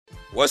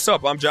What's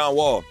up? I'm John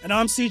Wall. And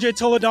I'm CJ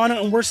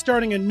Toledano, and we're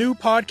starting a new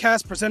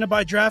podcast presented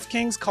by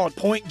DraftKings called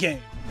Point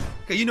Game.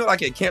 Okay, you know,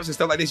 like at camps and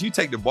stuff like this, you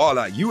take the ball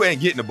out, you ain't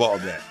getting the ball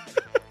back.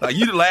 Like,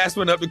 you the last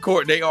one up the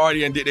court, they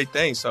already did their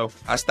thing. So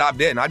I stopped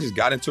that, and I just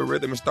got into a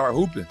rhythm and started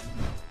hooping.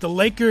 The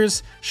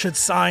Lakers should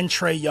sign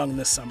Trae Young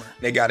this summer.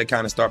 They got to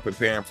kind of start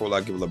preparing for,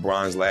 like, if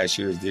LeBron's last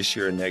year is this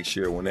year, next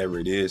year, whenever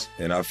it is.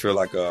 And I feel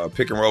like a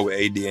pick and roll with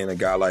AD and a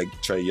guy like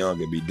Trae Young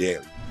would be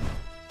deadly.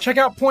 Check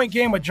out Point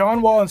Game with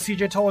John Wall and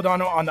CJ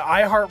Toledano on the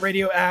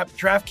iHeartRadio app,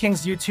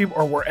 DraftKings YouTube,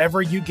 or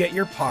wherever you get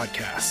your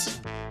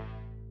podcasts.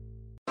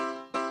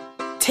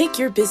 Take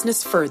your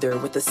business further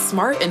with the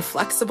smart and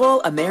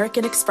flexible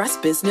American Express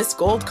Business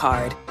Gold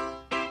Card.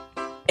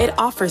 It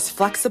offers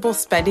flexible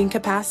spending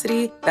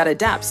capacity that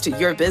adapts to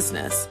your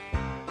business.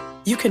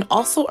 You can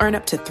also earn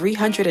up to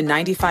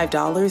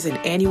 $395 in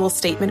annual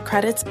statement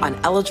credits on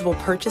eligible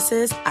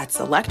purchases at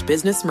select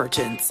business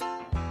merchants.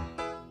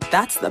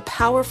 That's the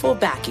powerful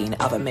backing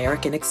of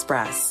American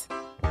Express.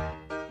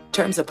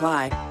 Terms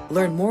apply.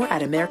 Learn more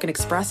at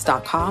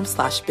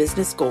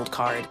americanexpress.com/business gold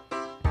card.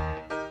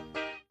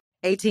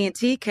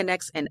 AT&T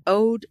connects an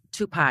ode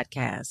to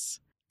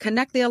podcasts.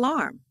 Connect the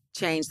alarm.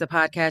 Change the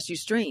podcast you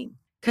stream.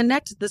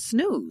 Connect the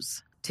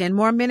snooze. 10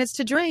 more minutes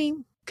to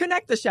dream.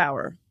 Connect the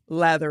shower.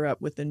 Lather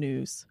up with the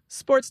news.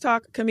 Sports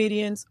talk,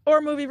 comedians,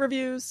 or movie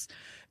reviews.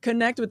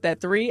 Connect with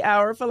that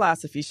 3-hour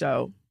philosophy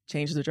show.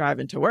 Change the drive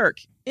into work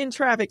in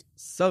traffic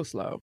so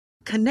slow.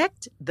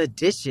 Connect the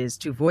dishes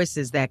to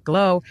voices that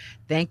glow.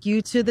 Thank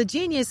you to the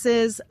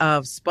geniuses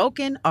of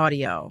spoken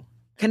audio.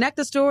 Connect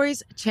the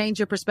stories, change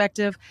your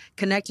perspective.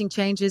 Connecting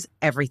changes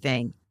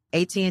everything.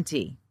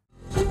 AT&T.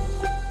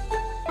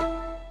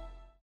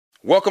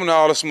 Welcome to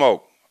All the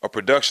Smoke, a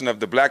production of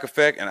The Black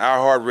Effect and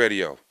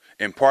iHeartRadio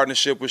in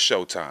partnership with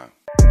Showtime.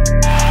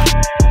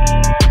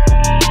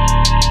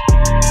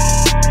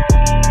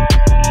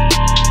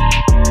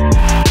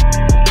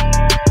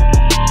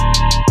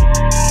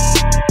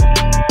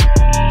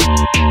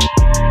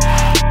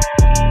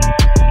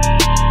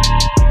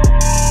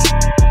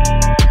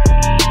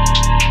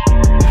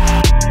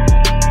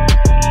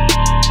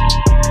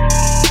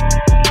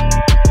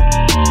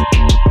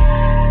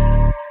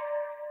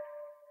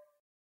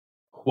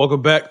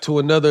 Welcome back to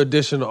another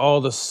edition of All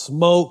the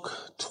Smoke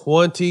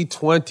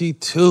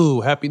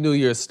 2022. Happy New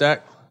Year,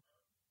 Stack.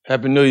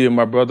 Happy New Year,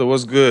 my brother.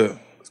 What's good?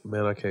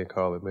 Man, I can't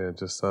call it, man.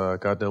 Just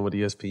got done with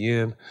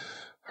ESPN,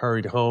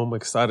 hurried home,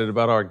 excited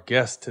about our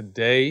guest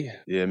today.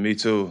 Yeah, me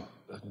too.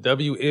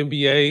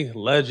 WNBA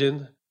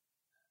legend,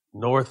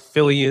 North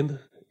Phillian,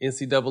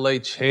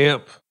 NCAA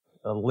champ,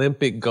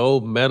 Olympic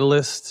gold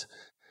medalist,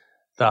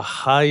 the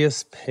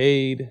highest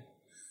paid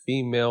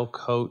female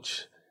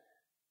coach.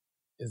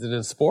 Is it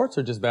in sports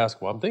or just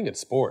basketball? I'm thinking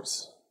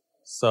sports.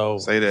 So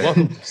say that.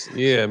 Welcome,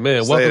 yeah,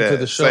 man. Welcome to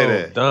the show.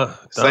 Say that.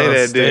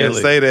 Say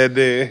that,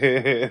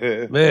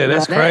 then. Man,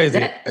 that's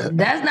crazy.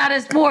 That's not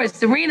in sports.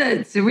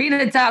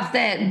 Serena tops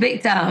that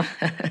big time.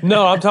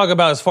 No, I'm talking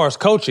about as far as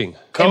coaching.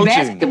 In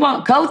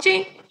basketball,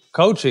 coaching.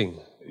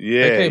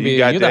 Yeah, that can't be.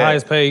 You're the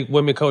highest paid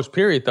women coach,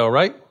 period, though,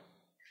 right?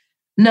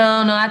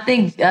 No. I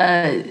think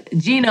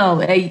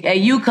Gino at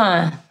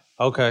UConn.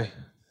 Okay.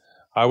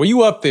 All right, well,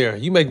 you up there.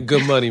 You making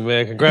good money,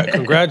 man.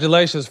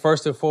 Congratulations,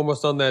 first and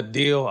foremost, on that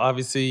deal.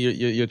 Obviously,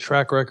 your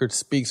track record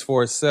speaks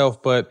for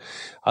itself, but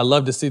I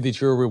love to see that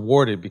you're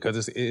rewarded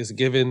because it's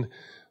given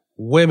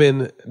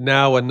women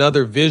now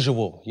another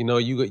visual. You know,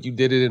 you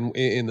did it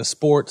in the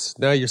sports.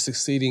 Now you're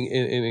succeeding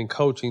in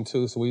coaching,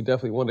 too, so we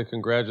definitely want to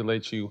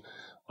congratulate you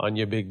on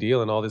your big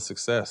deal and all this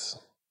success.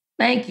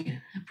 Thank you.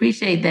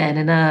 Appreciate that.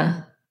 And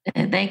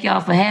thank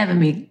y'all for having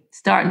me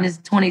starting this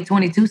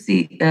 2022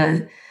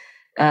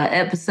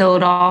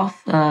 episode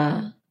off.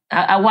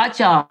 I watch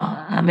y'all.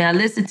 I mean, I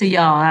listen to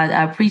y'all.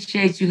 I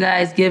appreciate you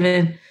guys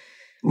giving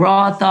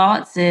raw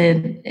thoughts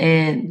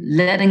and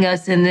letting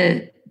us in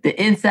the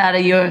inside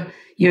of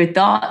your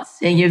thoughts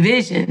and your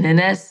vision, and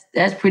that's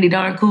pretty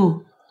darn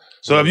cool.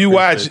 So if you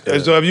watch,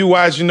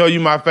 you know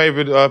you my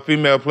favorite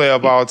female player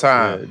of all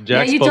time.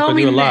 Jack you spoke told with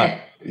me you a lot.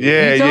 that.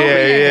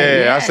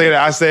 Yeah. I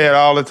say it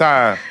all the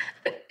time.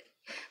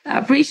 I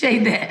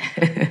appreciate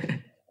that.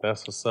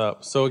 That's what's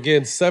up. So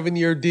again,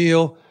 7-year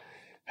deal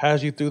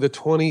has you through the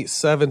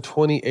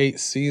 27-28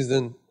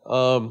 season.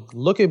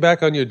 Looking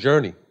back on your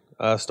journey,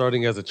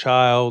 starting as a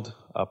child,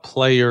 a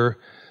player,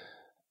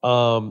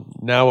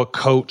 now a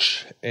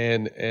coach,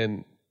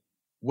 and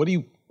what do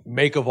you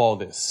make of all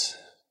this?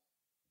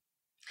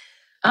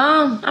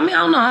 I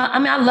don't know.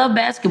 I love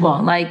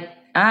basketball. Like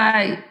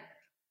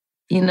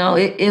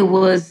it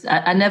was.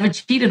 I never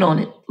cheated on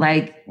it.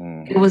 Like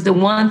it was the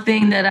one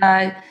thing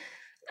that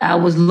I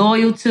was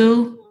loyal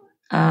to.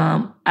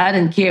 I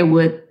didn't care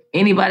what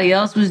anybody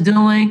else was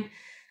doing.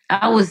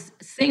 I was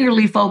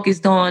singularly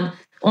focused on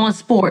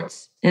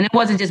sports. And it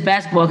wasn't just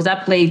basketball, because I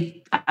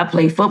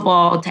played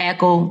football,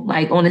 tackle,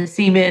 like on the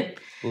cement.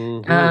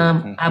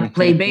 Mm-hmm. I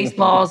played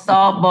baseball,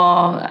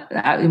 softball.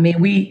 I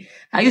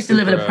used to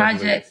live in the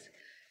projects.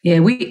 Yeah,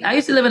 I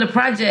used to live in the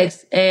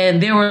projects,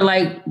 and there were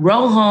like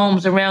row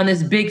homes around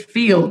this big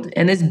field.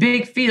 And this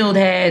big field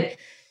had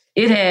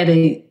It had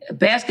a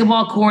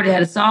basketball court, it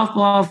had a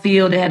softball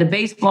field, it had a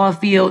baseball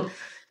field,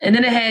 and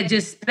then it had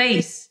just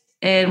space.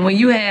 And when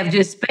you have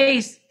just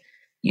space,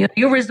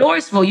 you're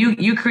resourceful.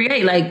 You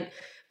create. Like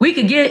we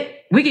could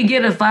get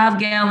a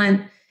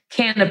 5-gallon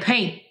can of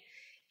paint,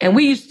 and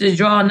we used to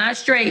draw not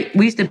straight.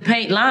 We used to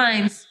paint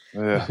lines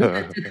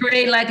to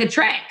create like a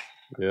track.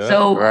 Yeah,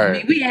 so I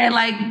mean, we had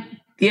like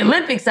the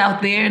Olympics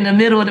out there in the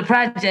middle of the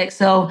project.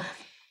 So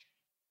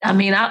I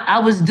mean, I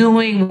was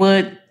doing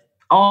what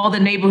all the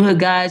neighborhood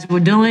guys were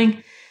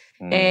doing,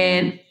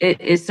 and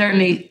it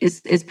certainly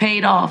it's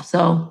paid off.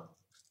 So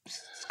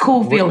it's a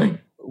cool feeling.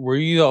 Were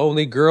you the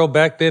only girl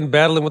back then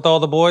battling with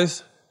all the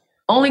boys?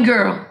 Only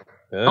girl.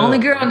 Yeah, only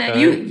girl. Okay. Now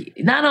you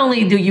not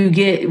only do you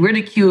get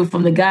ridiculed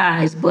from the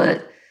guys,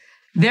 but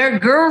their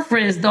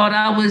girlfriends thought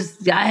I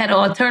had an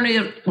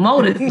alternative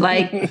motive.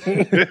 Like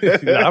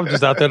I'm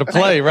just out there to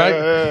play, right?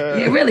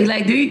 Yeah, really.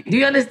 Like, do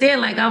you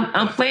understand? Like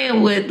I'm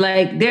playing with,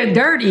 like, they're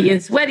dirty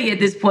and sweaty at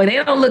this point. They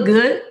don't look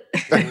good.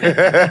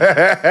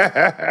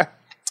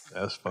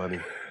 That's funny.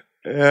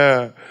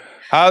 Yeah.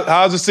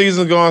 How's the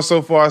season going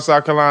so far in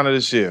South Carolina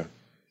this year?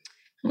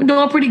 We're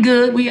doing pretty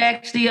good. We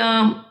actually,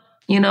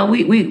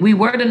 we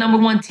were the number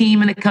 1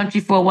 team in the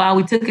country for a while.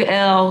 We took an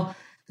L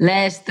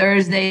last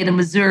Thursday to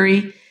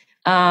Missouri.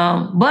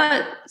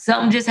 But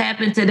something just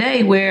happened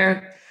today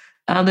where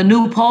the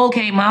new poll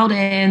came out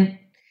and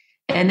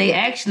they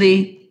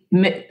actually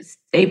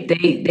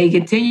they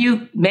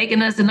continue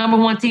making us the number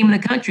 1 team in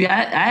the country.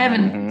 I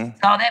haven't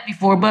saw that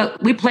before,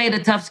 but we played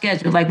a tough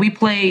schedule. Like we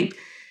played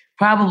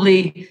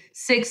probably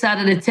 6 out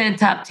of the 10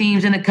 top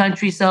teams in the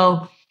country.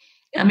 So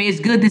I mean, it's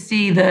good to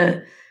see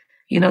the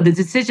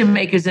decision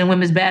makers in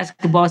women's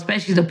basketball,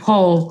 especially the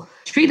poll,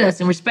 treat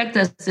us and respect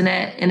us in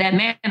that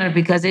manner,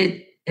 because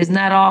it is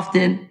not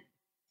often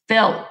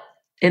felt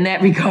in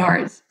that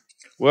regards.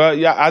 Well,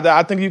 yeah,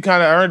 I think you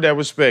kind of earned that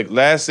respect.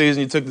 Last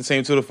season, you took the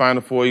team to the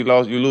Final Four. You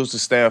lose to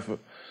Stanford.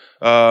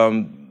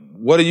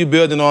 What are you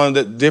building on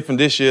that different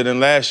this year than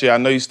last year? I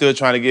know you're still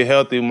trying to get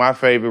healthy. My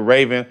favorite,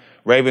 Raven.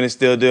 Raven is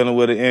still dealing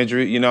with an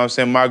injury. You know what I'm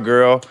saying? My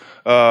girl,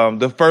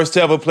 the first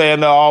ever player in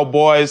the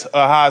all-boys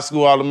high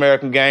school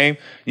All-American game.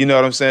 You know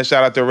what I'm saying?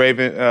 Shout out to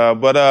Raven.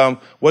 But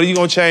what are you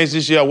going to change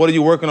this year? What are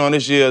you working on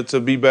this year to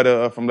be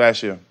better from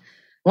last year?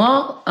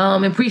 Well,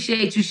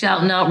 appreciate you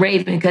shouting out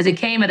Raven, because it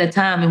came at a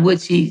time in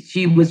which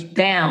she was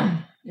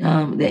down.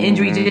 The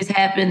injury just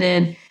happened,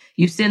 and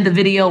you send the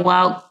video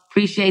out.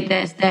 Appreciate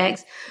that,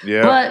 Stacks.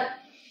 Yeah.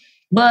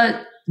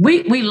 But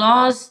we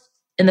lost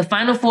in the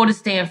Final Four to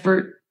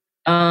Stanford.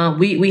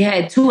 We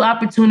had 2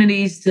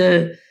 opportunities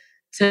to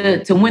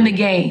win the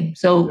game.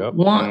 So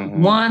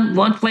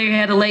one player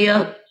had a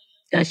layup.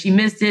 She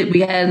missed it.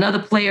 We had another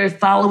player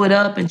follow it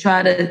up and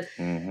try to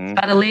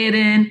lay it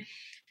in,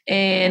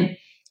 and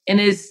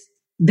it's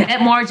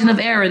that margin of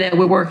error that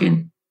we're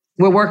working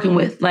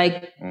with,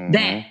 like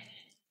that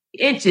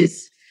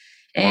inches.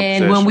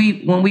 And when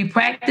we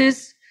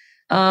practice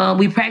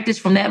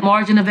from that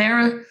margin of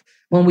error.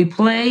 When we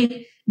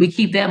play, we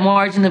keep that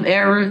margin of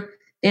error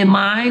in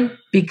mind,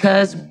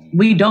 because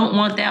we don't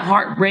want that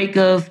heartbreak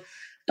of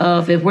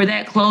if we're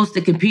that close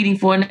to competing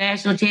for a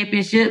national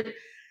championship.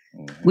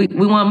 We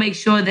want to make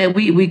sure that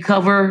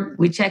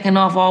we're checking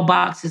off all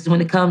boxes when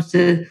it comes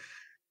to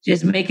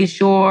just making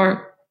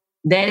sure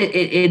that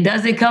it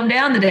doesn't come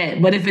down to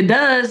that. But if it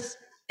does,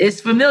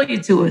 it's familiar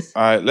to us.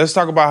 All right, let's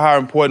talk about how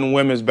important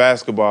women's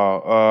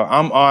basketball.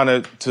 I'm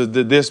honored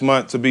this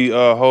month to be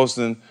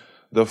hosting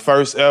the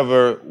first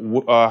ever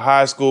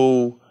high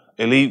school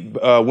elite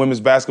women's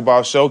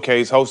basketball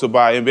showcase hosted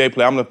by an NBA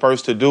player. I'm the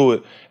first to do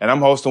it, and I'm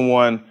hosting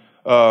one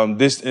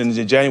this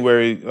in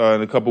January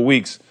in a couple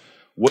weeks.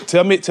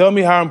 Tell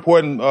me how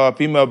important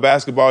female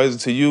basketball is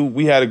to you.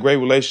 We had a great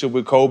relationship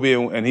with Kobe,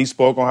 and he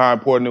spoke on how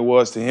important it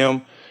was to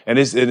him. And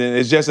it's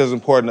just as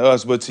important to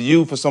us. But to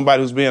you, for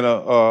somebody who's being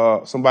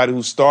somebody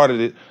who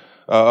started it,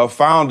 a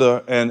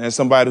founder, and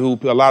somebody who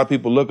a lot of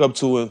people look up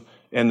to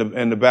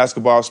in the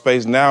basketball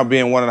space, now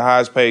being one of the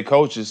highest paid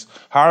coaches,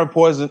 how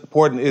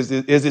important is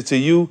it to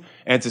you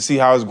and to see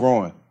how it's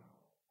growing?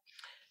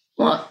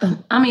 Well,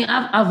 I mean,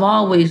 I've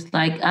always,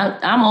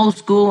 I'm old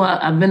school.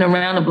 I've been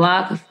around the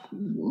block.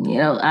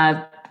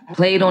 I've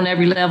played on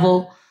every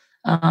level.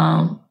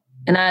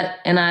 And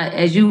I,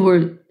 as you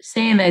were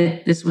saying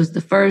that this was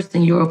the first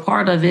and you're a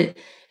part of it,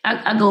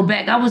 I go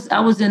back. I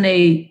was in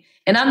a,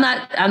 and I'm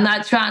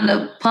not trying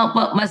to pump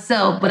up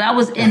myself, but I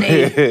was in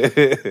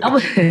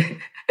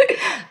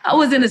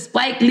a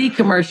Spike Lee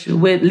commercial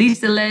with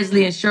Lisa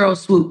Leslie and Cheryl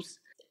Swoops,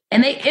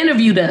 and they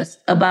interviewed us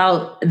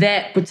about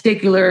that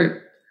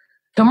particular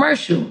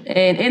commercial.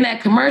 And in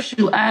that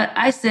commercial,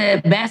 I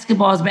said,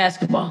 basketball is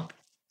basketball.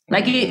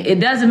 Like it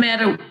doesn't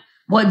matter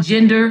what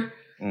gender.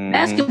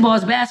 Basketball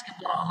is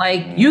basketball.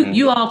 Like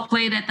you all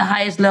played at the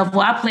highest level.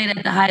 I played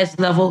at the highest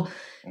level.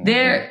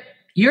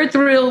 Your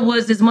thrill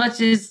was as much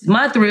as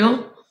my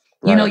thrill.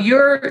 Right.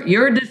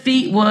 Your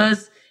defeat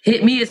was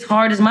hit me as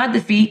hard as my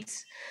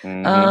defeats.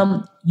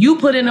 You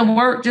put in the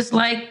work just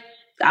like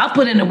I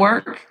put in the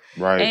work.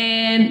 Right.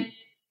 And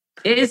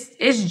it's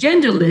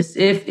genderless.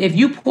 If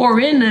you pour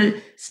in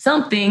the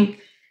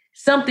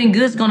something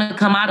good's going to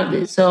come out of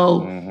it. So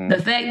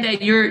the fact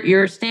that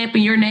you're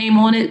stamping your name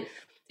on it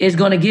is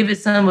going to give it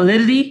some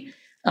validity.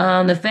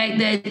 The fact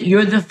that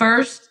you're the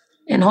first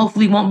and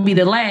hopefully won't be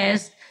the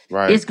last,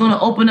 it's going to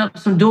open up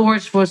some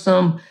doors for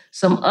some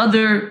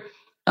other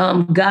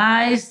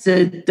guys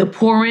to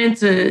pour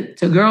into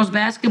girls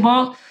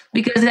basketball,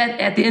 because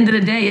at the end of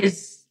the day,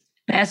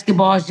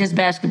 basketball is just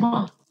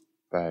basketball.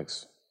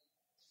 Thanks.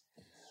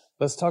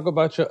 Let's talk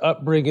about your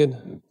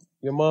upbringing.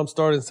 Your mom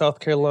started in South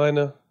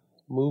Carolina,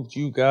 moved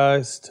you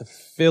guys to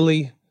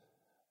Philly.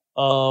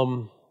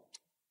 What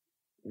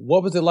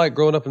was it like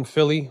growing up in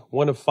Philly?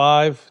 One of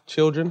 5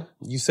 children.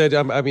 You said,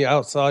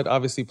 outside,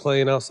 obviously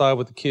playing outside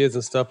with the kids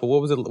and stuff. But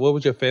what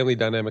was your family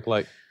dynamic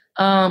like?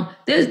 I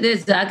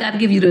got to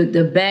give you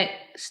the back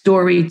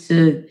story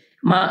to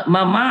my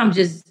mom.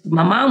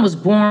 My mom was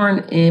born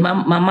in,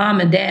 my mom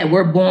and dad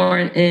were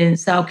born in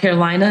South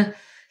Carolina.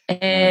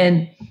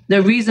 And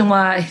the reason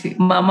why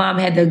my mom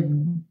had to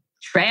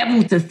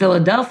travel to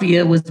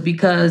Philadelphia was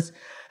because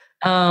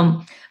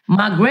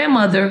my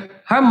grandmother,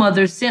 her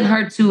mother, sent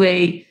her to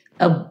a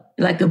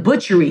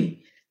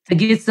butchery to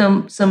get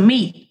some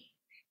meat.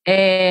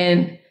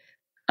 And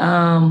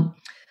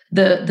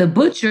the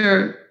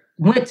butcher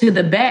went to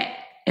the back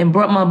and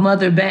brought my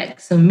mother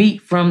back some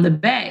meat from the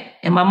back.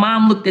 And my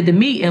mom looked at the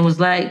meat and was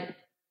like,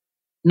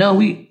 no,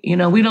 we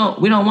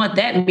don't want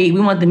that meat.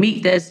 We want the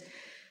meat that's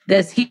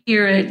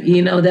here,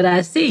 that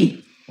I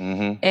see.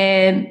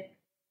 And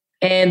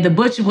the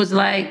butcher was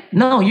like,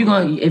 no,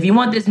 if you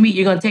want this meat,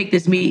 you're going to take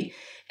this meat.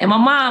 And my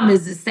mom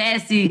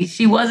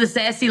she was a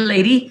sassy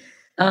lady.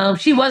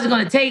 She wasn't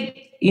going to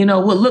take,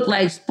 what looked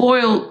like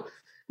spoiled,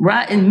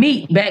 rotten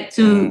meat back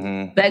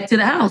to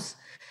the house.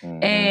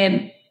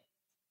 And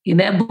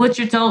that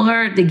butcher told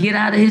her to get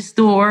out of his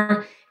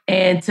store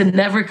and to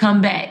never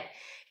come back.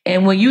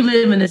 And when you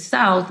live in the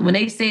South, when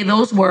they say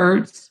those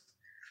words,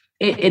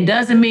 it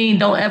doesn't mean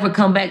don't ever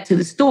come back to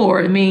the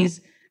store. It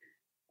means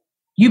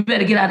you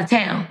better get out of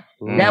town.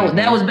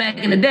 That was back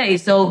in the day.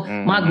 So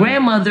my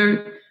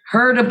grandmother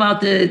heard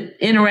about the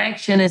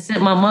interaction and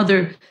sent my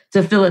mother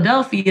to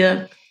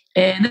Philadelphia.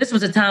 And this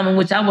was a time in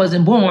which I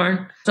wasn't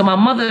born. So my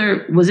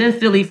mother was in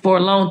Philly for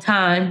a long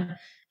time.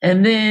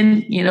 And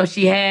then,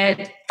 she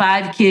had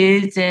 5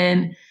 kids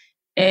and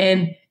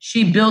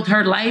she built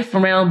her life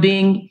around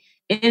being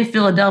in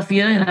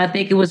Philadelphia. And I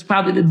think it was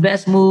probably the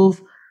best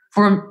move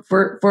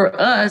for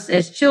us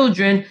as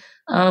children,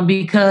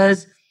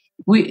 because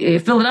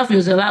Philadelphia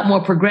was a lot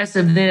more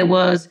progressive than it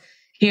was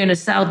here in the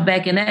South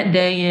back in that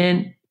day.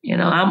 And,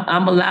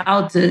 I'm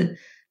allowed to,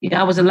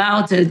 I was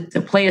allowed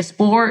to play a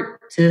sport,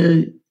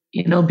 to,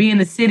 be in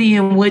the city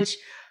in which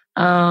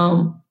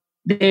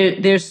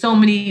there's so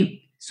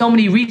many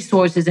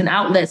resources and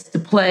outlets to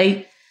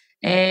play.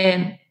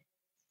 And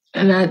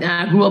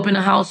I grew up in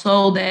a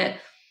household that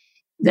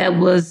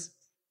was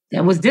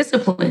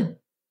disciplined.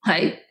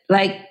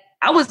 Like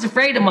I was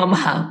afraid of my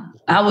mom.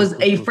 I was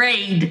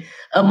afraid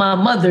of my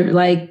mother.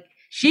 Like,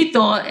 she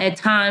thought at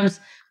times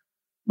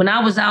when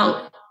I was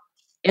out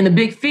in the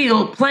big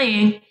field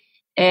playing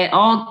at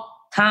all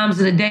times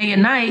of the day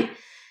and night,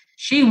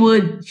 she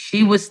would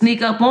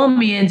sneak up on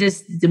me and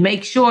just to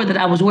make sure that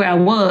I was where I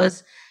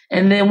was.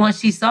 And then once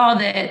she saw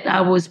that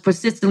I was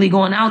persistently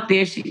going out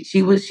there,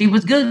 she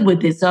was good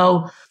with it.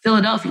 So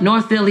Philadelphia,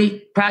 North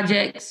Philly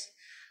projects.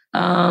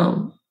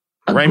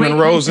 Raymond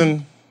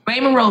Rosen.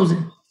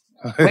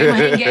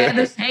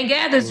 Hank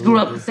Gathers grew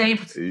up the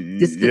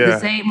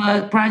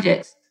same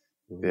projects.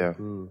 Yeah.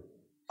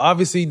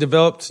 Obviously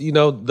developed,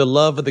 the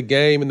love of the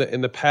game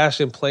and the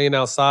passion playing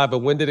outside. But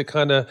when did it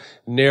kind of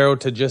narrow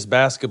to just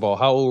basketball?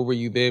 How old were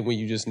you then when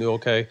you just knew,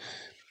 okay,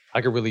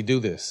 I could really do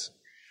this?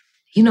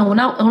 When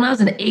I was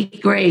in the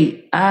 8th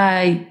grade,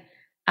 I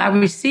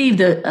received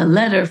a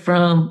letter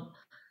from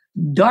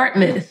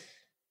Dartmouth,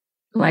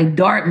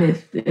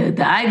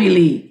 the Ivy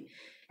League.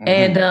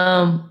 And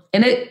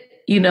it,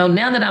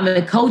 now that I'm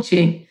in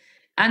coaching,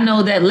 I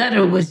know that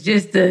letter was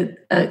just a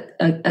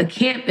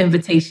camp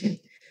invitation.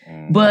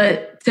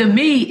 But to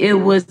me, it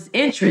was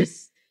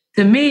interest.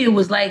 To me, it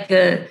was like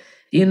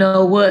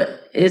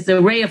it's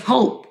a ray of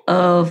hope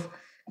of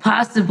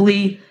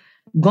possibly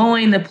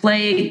going to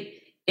play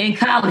in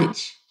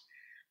college.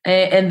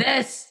 And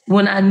that's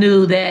when I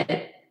knew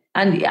that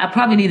I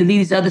probably need to leave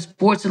these other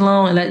sports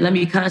alone and let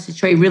me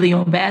concentrate really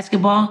on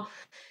basketball.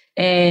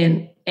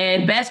 And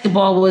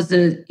basketball was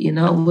a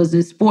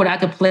sport I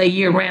could play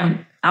year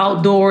round,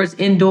 outdoors,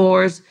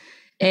 indoors.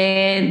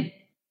 And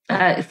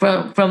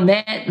from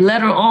that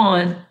letter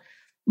on,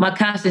 my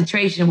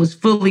concentration was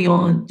fully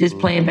on just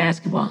playing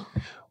basketball.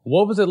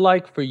 What was it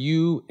like for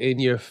you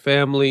and your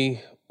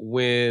family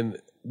when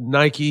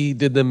Nike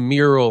did the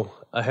mural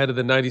ahead of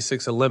the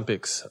 96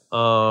 Olympics?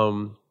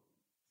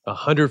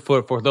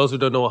 100-foot, for those who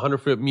don't know,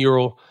 100-foot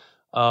mural,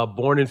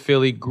 born in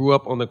Philly, grew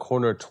up on the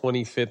corner of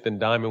 25th and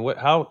Diamond.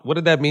 What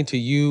did that mean to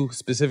you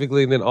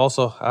specifically? And then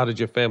also, how did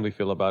your family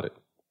feel about it?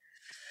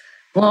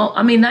 Well,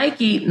 I mean,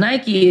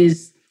 Nike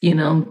is,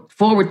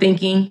 forward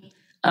thinking.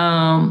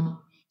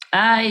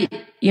 I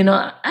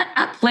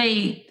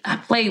played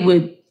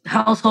with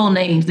household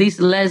names,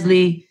 Lisa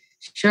Leslie,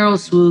 Cheryl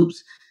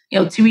Swoops,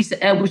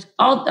 Teresa Edwards.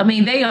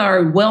 They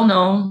are well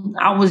known.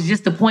 I was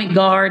just a point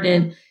guard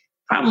and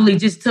probably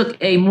just took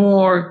a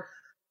more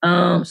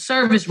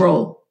service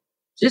role.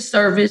 Just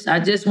service. I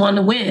just want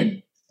to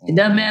win. It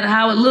doesn't matter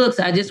how it looks.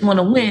 I just want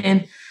to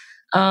win.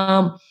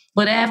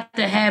 But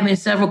after having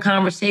several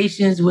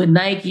conversations with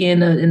Nike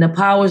and the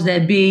powers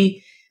that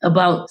be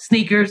about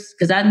sneakers,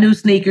 because I knew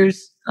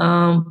sneakers,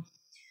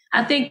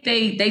 I think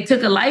they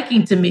took a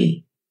liking to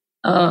me.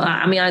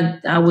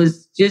 I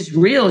was just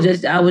real.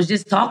 I was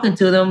just talking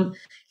to them.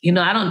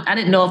 I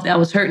didn't know if that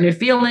was hurting their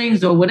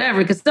feelings or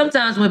whatever. Because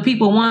sometimes when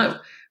people want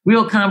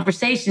real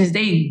conversations,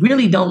 they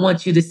really don't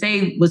want you to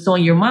say what's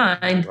on your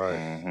mind. Right.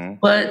 Mm-hmm.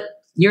 But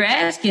you're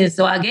asking,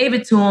 so I gave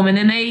it to them, and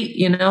then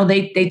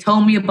they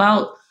told me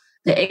about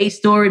the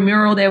 8-story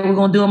mural that we're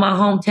going to do in my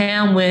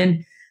hometown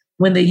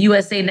when the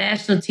USA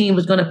national team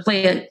was going to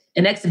play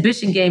an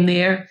exhibition game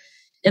there.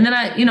 And then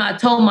I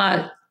told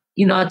my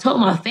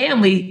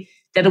family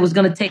that it was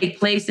going to take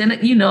place. And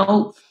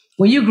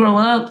when you grow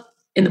up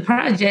in the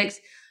projects,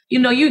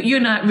 you're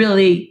not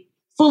really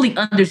fully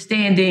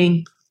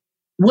understanding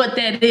what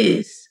that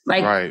is.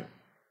 Like, right.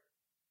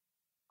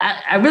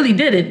 I really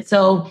didn't.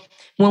 So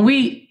when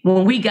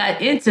we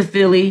got into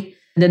Philly,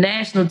 the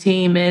national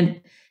team, and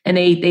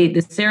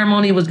the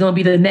ceremony was going to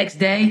be the next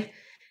day,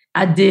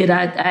 I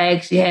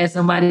actually had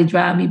somebody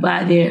drive me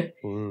by there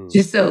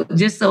just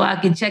so I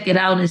can check it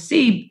out and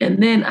see.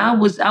 And then I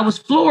was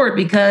floored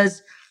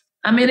because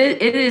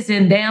it is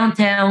in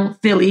downtown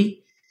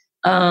Philly,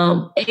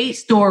 8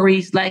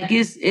 stories, like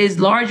it's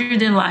larger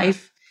than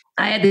life.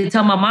 I had to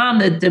tell my mom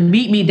to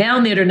meet me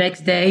down there the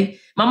next day.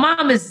 My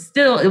mom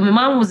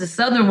was a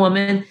Southern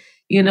woman.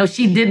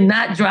 She did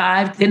not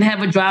drive, didn't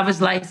have a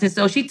driver's license.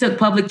 So she took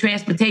public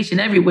transportation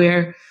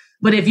everywhere.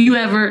 But if you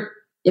ever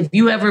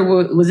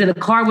was in a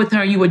car with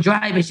her and you were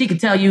driving, she could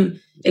tell you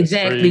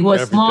exactly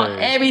what small,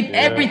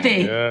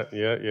 everything.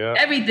 Yeah.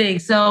 Everything.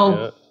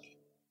 So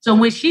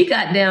when she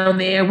got down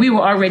there, we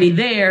were already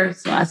there.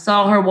 So I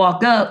saw her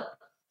walk up.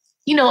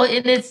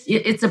 And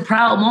it's a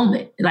proud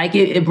moment. Like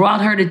it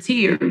brought her to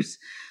tears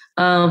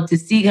to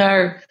see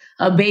a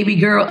baby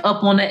girl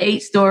up on the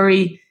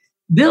 8-story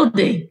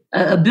building,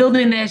 a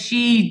building that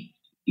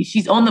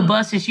she's on the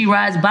bus and she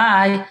rides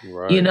by,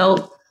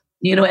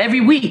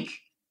 every week.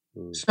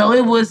 So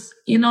it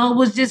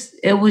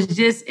was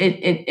just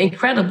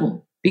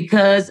incredible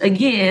because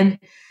again,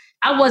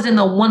 I wasn't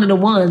one of the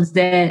ones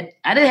that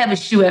I didn't have a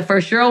shoe at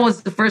first. Cheryl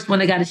was the first one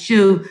that got a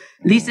shoe.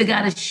 Lisa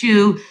got a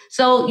shoe.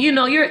 So,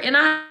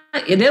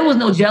 there was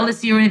no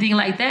jealousy or anything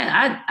like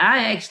that.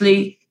 I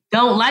actually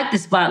don't like the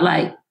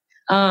spotlight.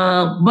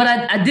 But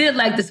I did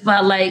like the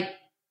spotlight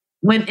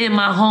when in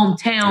my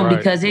hometown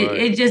because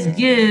it just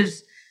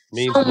gives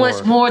so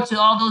much more to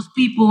all those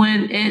people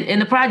in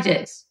the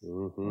projects.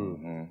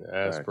 Mm-hmm.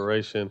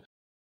 Aspiration.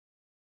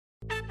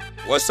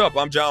 What's up?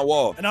 I'm John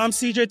Wall. And I'm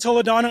CJ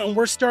Toledano, and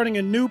we're starting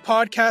a new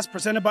podcast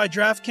presented by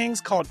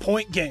DraftKings called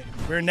Point Game.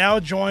 We're now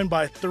joined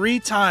by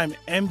 3-time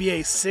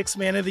NBA Sixth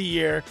Man of the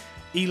Year,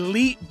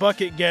 elite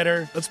bucket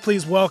getter. Let's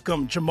please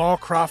welcome Jamal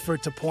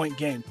Crawford to Point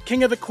Game.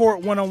 King of the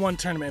Court one-on-one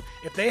tournament.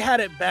 If they had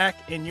it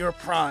back in your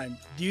prime,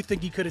 do you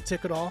think you could have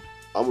took it all?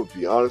 I'm going to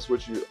be honest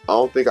with you. I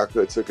don't think I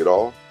could have took it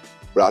all,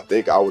 but I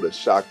think I would have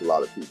shocked a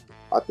lot of people.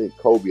 I think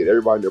Kobe and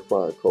everybody in their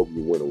prime, Kobe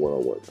would win a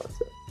one-on-one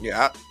contest.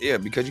 Yeah,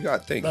 because you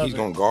got to think, he's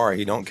going to guard.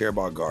 He don't care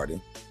about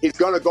guarding. He's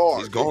going to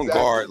guard. He's going to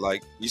guard.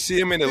 Like, you see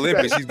him in the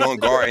Olympics, he's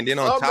going to guard. And then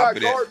on top of that.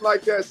 I'm not guarding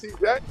like that,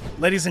 CJ.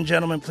 Ladies and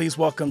gentlemen, please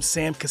welcome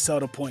Sam Cassell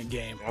to Point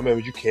Game. I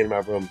remember you came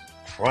out from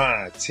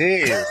prime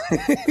 10.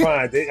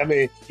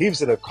 He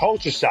was in a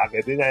culture shock.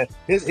 And then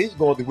he's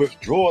going through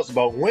withdrawals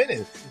about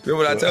winning.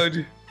 Remember what I told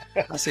you?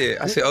 I said,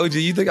 OG,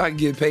 you think I can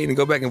get paid and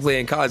go back and play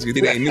in college because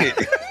it ain't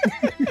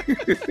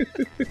it?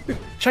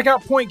 Check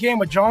out Point Game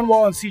with John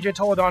Wall and CJ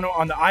Toledano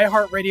on the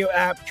iHeartRadio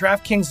app,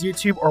 DraftKings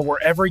YouTube, or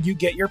wherever you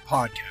get your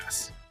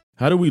podcasts.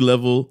 How do we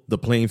level the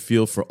playing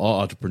field for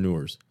all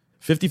entrepreneurs?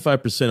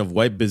 55% of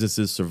white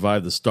businesses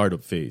survive the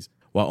startup phase,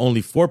 while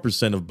only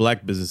 4% of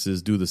black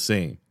businesses do the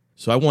same.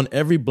 So I want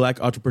every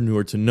black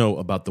entrepreneur to know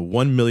about the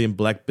 1 Million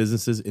Black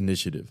Businesses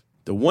Initiative.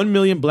 The 1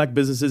 Million Black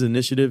Businesses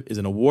Initiative is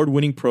an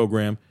award-winning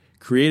program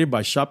created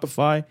by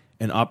Shopify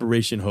and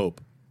Operation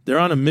Hope. They're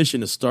on a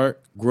mission to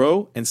start,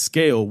 grow, and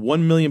scale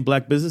 1 million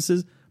black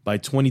businesses by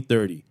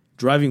 2030,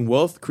 driving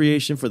wealth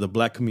creation for the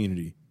black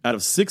community. Out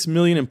of 6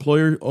 million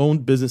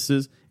employer-owned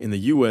businesses in the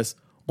U.S.,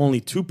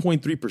 only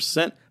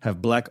 2.3%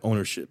 have black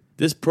ownership.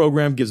 This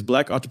program gives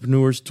black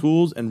entrepreneurs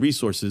tools and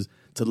resources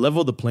to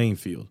level the playing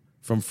field,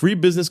 from free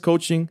business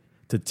coaching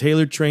to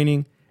tailored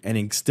training and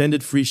an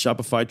extended free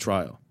Shopify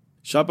trial.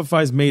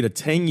 Shopify's made a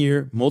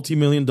 10-year,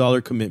 multi-million-dollar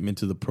commitment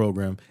to the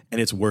program,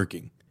 and it's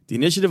working. The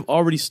initiative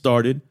already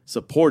started,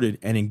 supported,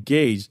 and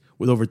engaged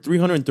with over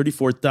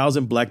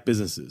 334,000 black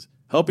businesses,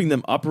 helping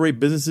them operate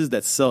businesses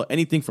that sell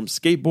anything from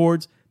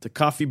skateboards to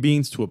coffee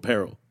beans to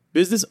apparel.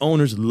 Business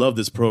owners love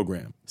this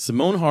program.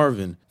 Simone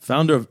Harvin,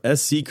 founder of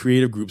SC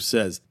Creative Group,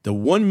 says, "The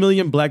 1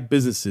 million black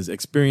businesses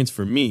experience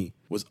for me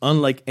was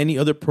unlike any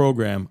other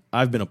program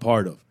I've been a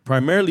part of,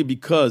 primarily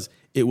because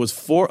it was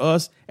for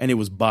us and it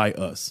was by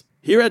us.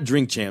 Here at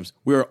Drink Champs,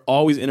 we are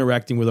always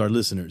interacting with our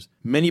listeners,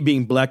 many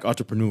being Black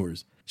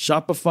entrepreneurs.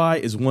 Shopify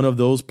is one of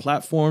those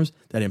platforms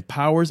that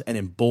empowers and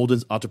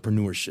emboldens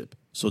entrepreneurship.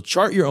 So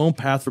chart your own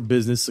path for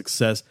business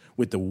success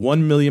with the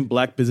 1 Million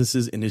Black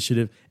Businesses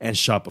Initiative and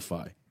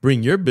Shopify.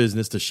 Bring your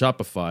business to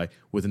Shopify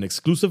with an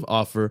exclusive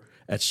offer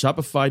at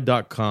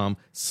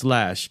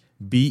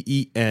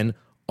shopify.com/BEN,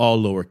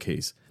 all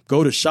lowercase.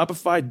 Go to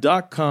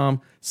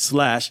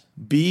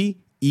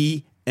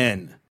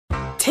shopify.com/BEN.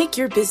 Take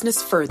your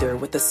business further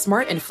with the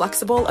smart and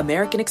flexible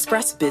American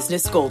Express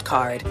Business Gold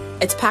Card.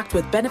 It's packed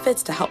with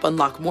benefits to help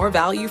unlock more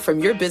value from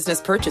your business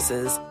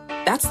purchases.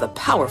 That's the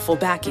powerful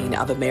backing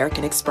of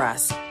American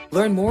Express.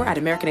 Learn more at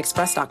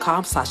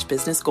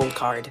americanexpress.com/business gold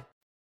card.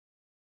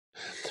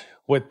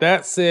 With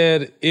that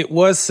said, it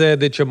was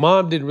said that your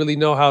mom didn't really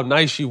know how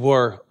nice you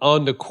were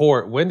on the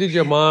court. When did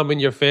your mom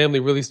and your family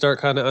really start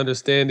kind of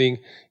understanding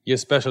your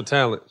special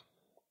talent?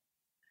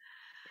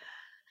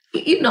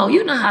 You know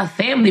how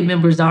family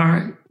members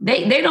are.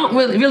 They don't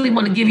really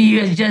want to give you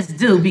your just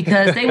due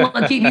because they want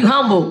to keep you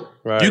humble.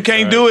 Right, you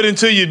can't do it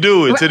until you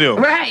do it to them.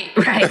 Right.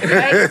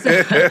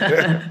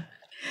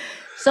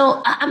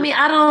 So I mean,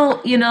 I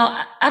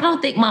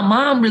don't think my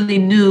mom really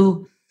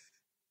knew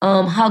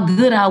how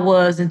good I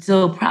was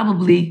until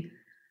probably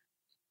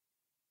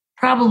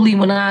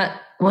when I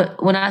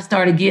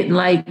started getting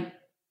like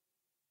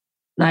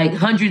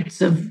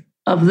hundreds of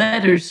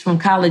letters from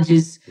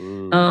colleges,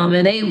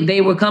 and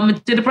they were coming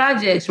to the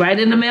projects right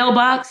in the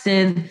mailbox,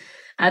 and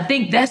I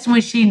think that's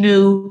when she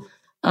knew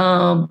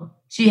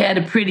she had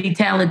a pretty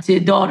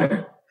talented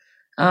daughter.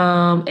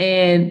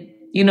 And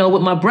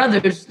with my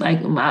brothers,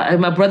 like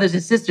my brothers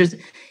and sisters,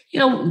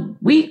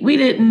 we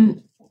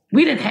didn't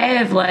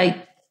have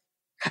like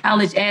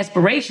college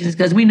aspirations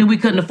because we knew we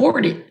couldn't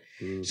afford it.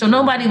 So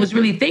nobody was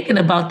really thinking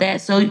about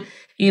that. So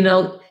in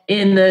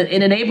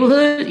the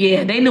neighborhood,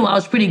 yeah, they knew I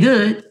was pretty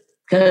good.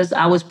 Because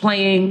I was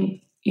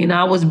playing,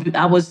 I was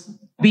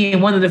being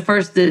one of the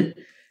first to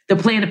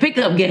play in the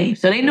pickup game,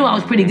 so they knew I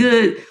was pretty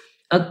good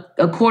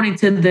according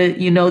to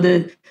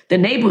the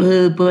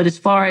neighborhood. But as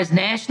far as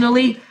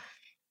nationally,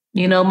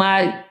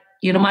 my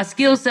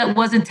skill set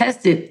wasn't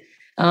tested,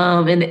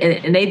 and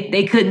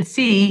they couldn't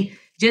see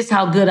just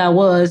how good I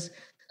was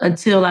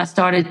until I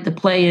started to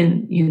play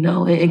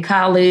in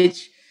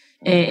college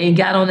and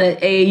got on the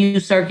AAU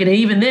circuit. And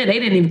even then, they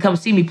didn't even come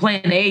see me play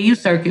in the AAU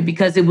circuit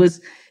because it was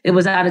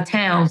out of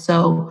town.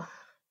 So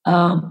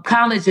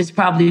college is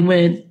probably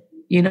when,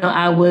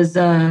 I was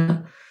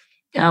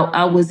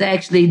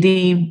actually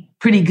deemed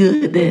pretty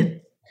good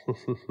then.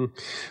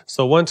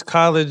 So once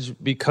college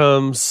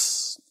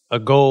becomes a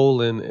goal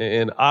and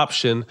an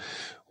option,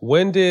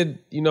 when did,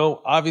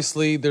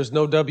 obviously there's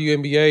no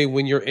WNBA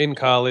when you're in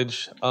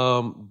college.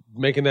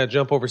 Making that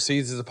jump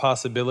overseas is a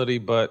possibility,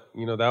 but,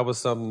 that was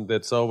something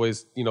that's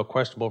always,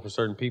 questionable for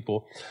certain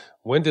people.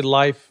 When did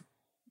life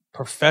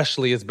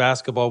professionally as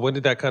basketball, when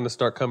did that kind of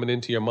start coming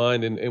into your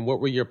mind, and what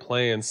were your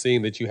plans,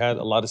 seeing that you had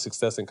a lot of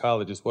success in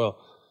college as well?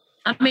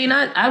 I mean,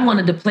 I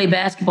wanted to play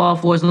basketball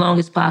for as long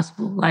as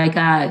possible. Like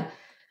I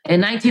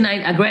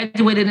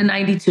graduated in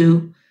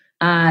 92.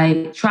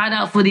 I tried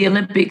out for the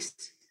Olympics,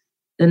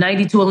 the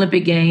 92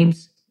 Olympic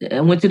Games,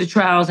 and went to the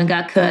trials and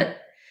got cut.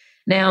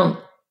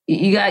 Now,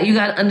 you got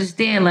to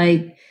understand,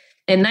 like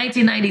in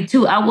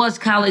 1992, I was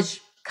college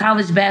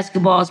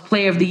basketball's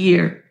player of the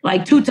year,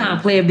 like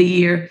 2-time player of the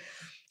year.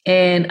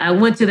 And I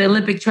went to the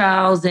Olympic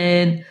trials,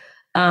 and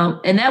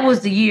that was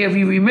the year, if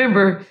you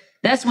remember,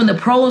 that's when the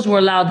pros were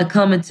allowed to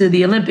come into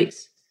the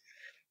Olympics.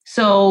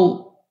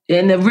 So,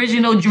 in the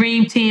original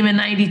Dream Team in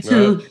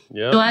 92. Right.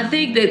 Yep. So I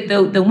think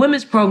that the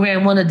women's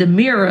program wanted to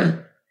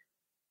mirror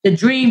the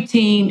Dream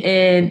Team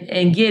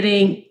and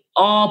getting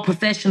all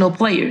professional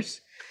players.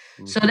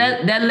 Mm-hmm. So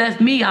that left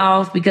me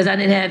off because I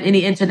didn't have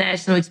any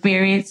international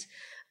experience.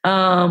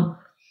 So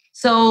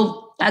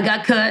I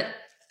got cut.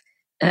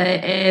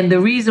 And the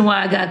reason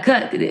why I got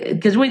cut,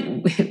 because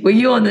when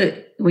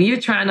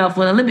you're trying out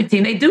for an Olympic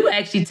team, they do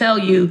actually tell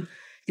you,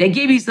 they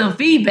give you some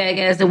feedback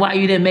as to why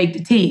you didn't make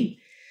the team.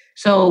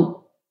 So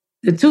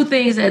the two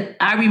things that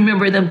I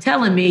remember them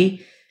telling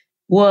me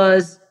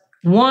was,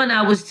 one,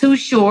 I was too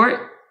short,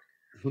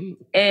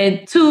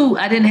 and two,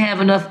 I didn't have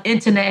enough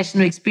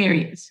international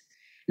experience.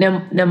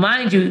 Now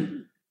mind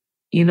you,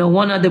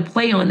 one other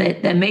player on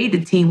that made the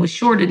team was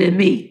shorter than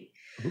me.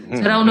 So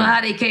I don't know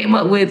how they came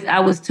up with I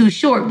was too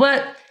short.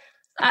 But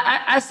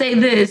I say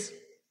this,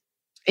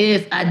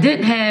 if I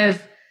didn't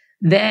have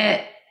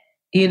that,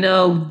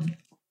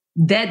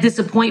 that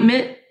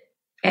disappointment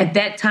at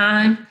that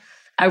time,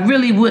 I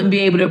really wouldn't be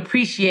able to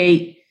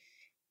appreciate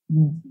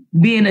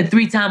being a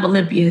 3-time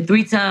Olympian,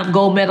 3-time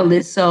gold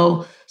medalist.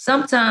 So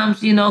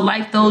sometimes,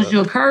 life throws you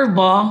a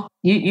curveball.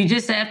 You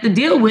just have to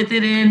deal with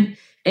it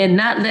and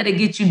not let it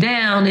get you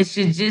down. It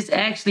should just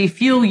actually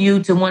fuel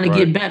you to want to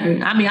get better.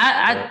 I mean,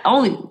 I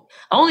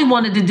only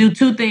wanted to do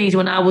 2 things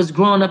when I was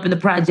growing up in the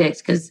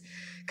projects, because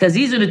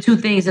these are the 2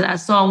 things that I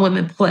saw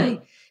women play.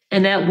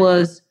 And that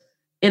was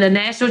in a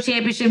national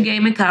championship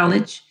game in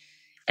college,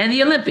 and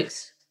the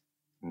Olympics.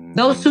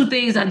 Those two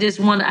things I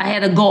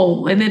had a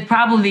goal. And then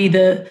probably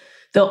the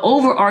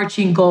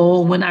overarching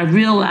goal when I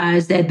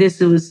realized that this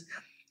was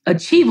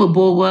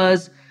achievable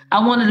was I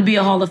wanted to be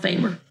a Hall of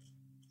Famer.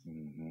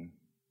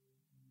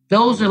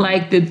 Those are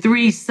like the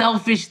three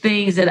selfish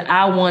things that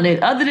I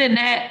wanted. Other than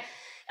that,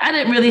 I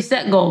didn't really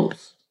set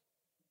goals.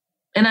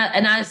 And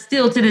I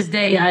still to this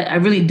day, I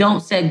really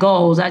don't set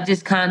goals. I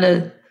just kind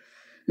of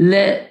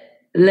let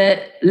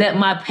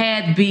my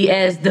path be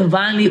as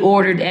divinely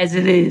ordered as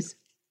it is.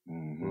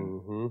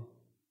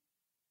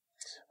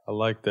 I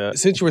like that.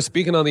 Since you were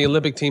speaking on the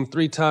Olympic team,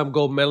 3-time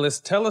gold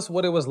medalist, tell us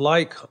what it was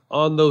like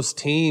on those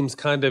teams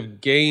kind of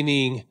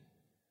getting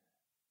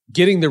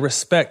the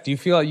respect. Do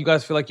you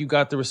guys feel like you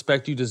got the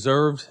respect you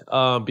deserved?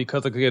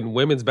 Because again,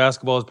 women's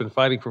basketball has been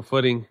fighting for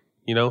footing,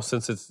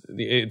 since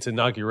its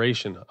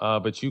inauguration.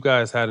 But you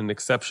guys had an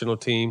exceptional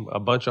team, a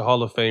bunch of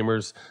Hall of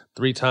Famers,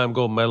 3-time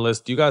gold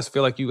medalists. Do you guys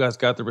feel like you guys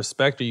got the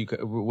respect,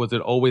 or was it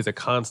always a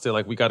constant,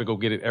 like we got to go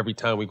get it every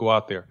time we go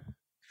out there?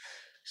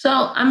 So,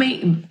 I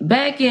mean,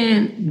 back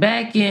in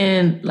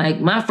like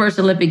my first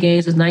Olympic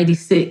Games was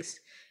 96.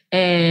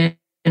 And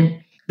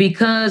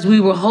because we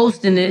were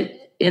hosting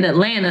it in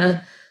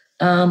Atlanta,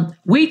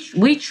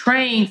 we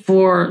trained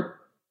for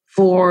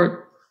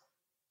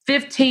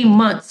 15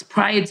 months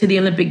prior to the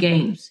Olympic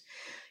Games.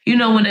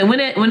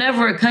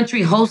 Whenever a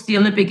country hosts the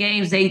Olympic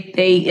Games,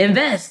 they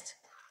invest.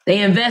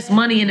 They invest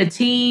money in the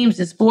teams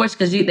and sports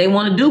because they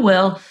want to do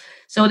well.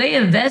 So they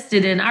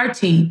invested in our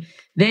team.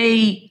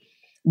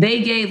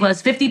 They gave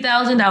us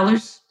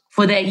 $50,000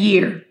 for that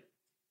year.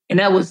 And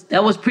that was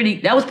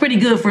pretty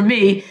good for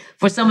me.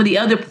 For some of the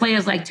other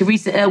players like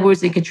Teresa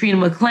Edwards and Katrina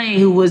McClain,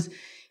 who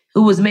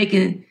was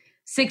making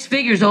 6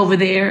 figures over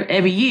there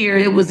every year.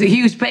 It was a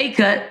huge pay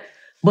cut,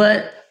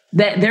 but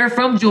that they're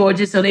from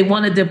Georgia, so they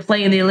wanted to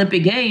play in the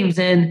Olympic Games.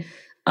 And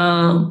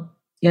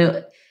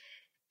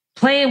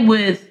playing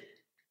with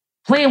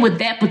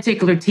that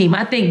particular team,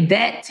 I think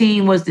that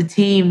team was the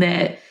team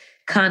that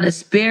kind of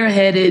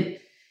spearheaded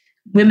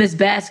women's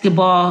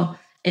basketball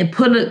and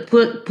put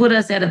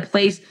us at a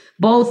place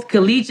both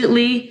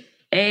collegiately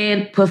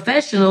and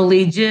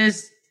professionally,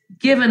 just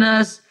giving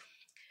us,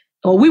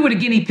 we were the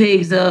guinea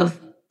pigs of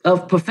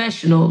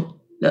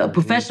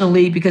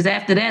professionally, because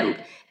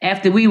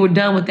after we were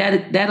done with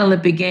that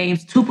Olympic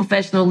Games, 2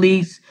 professional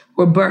leagues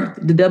were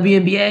birthed, the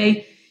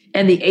WNBA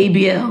and the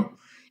ABL.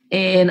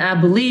 And I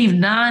believe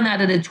 9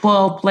 out of the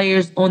 12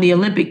 players on the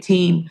Olympic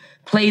team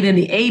played in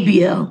the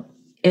ABL,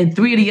 and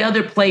 3 of the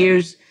other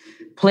players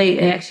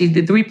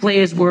the 3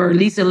 players were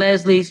Lisa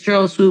Leslie,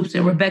 Cheryl Swoops,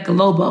 and Rebecca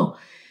Lobo.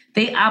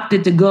 They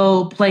opted to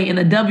go play in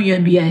the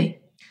WNBA.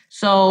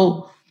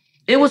 So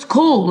it was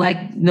cool. Like,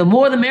 the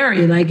more the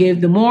merrier. Like, if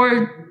the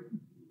more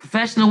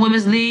professional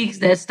women's leagues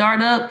that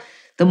start up,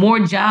 the more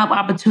job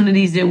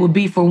opportunities there would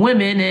be for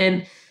women,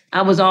 and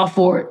I was all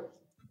for it.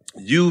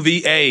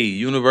 UVA,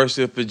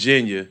 University of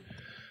Virginia.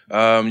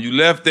 You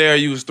left there.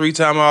 You was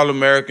 3-time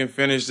All-American,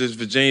 finished as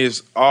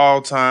Virginia's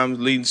all-time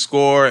leading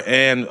scorer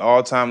and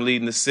all-time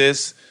leading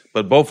assists.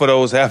 But both of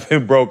those have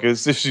been broken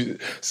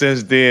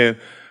since then.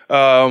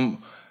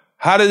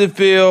 How did it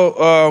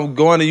feel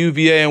going to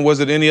UVA, and was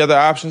it any other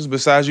options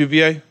besides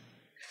UVA?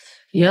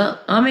 Yeah,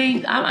 I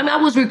mean, I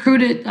was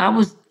recruited. I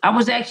was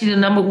actually the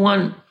number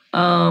 1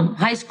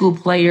 high school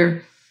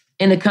player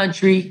in the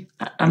country.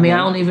 I mean, I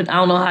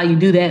don't know how you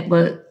do that,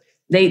 but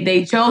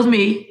they chose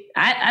me.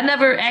 I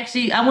never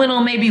actually, I went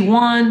on maybe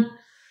 1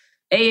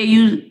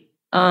 AAU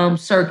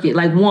circuit,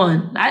 like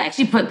 1. I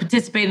actually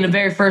participated in the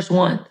very first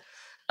one.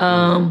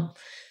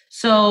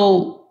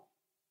 So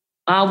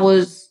I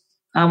was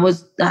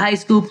the high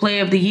school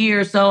player of the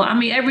year. So, I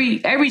mean,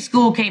 every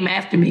school came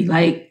after me,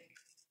 like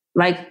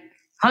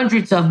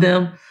hundreds of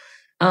them.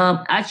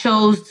 I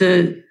chose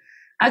to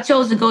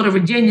go to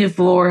Virginia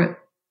for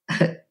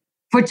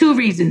 2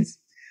 reasons.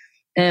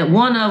 And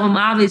one of them,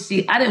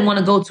 obviously, I didn't want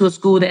to go to a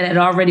school that had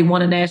already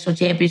won a national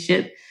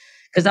championship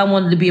because I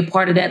wanted to be a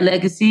part of that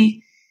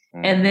legacy.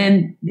 And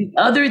then the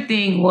other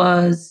thing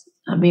was,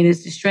 I mean,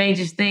 it's the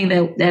strangest thing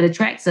that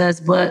attracts us,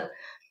 but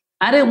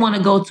I didn't want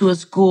to go to a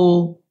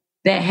school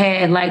that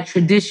had like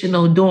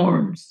traditional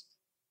dorms.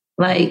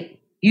 Like,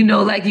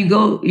 like you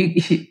go,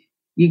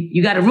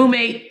 you got a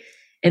roommate,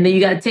 and then you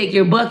got to take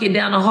your bucket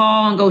down the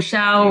hall and go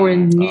shower.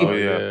 And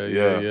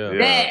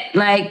that,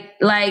 like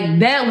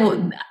that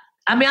would.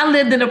 I mean, I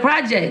lived in a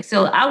project,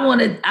 so I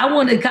wanted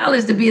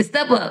college to be a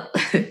step up.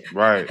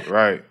 Right.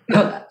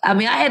 I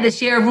mean, I had to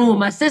share a room with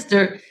my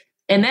sister,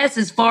 and that's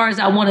as far as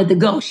I wanted to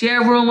go.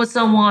 Share a room with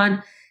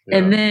someone,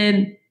 and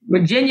then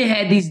Virginia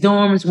had these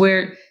dorms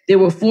where there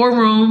were 4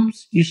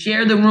 rooms. You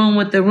shared the room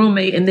with the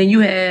roommate, and then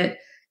you had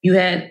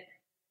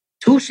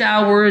 2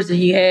 showers, and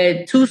you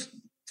had two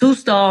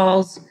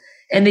stalls,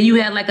 and then you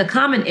had like a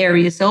common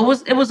area. So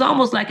it was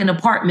almost like an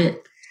apartment.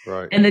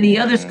 Right. And then the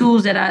other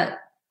school that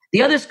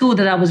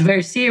I was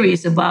very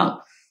serious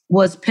about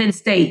was Penn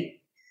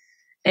State.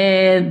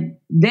 And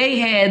they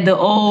had the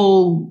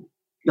old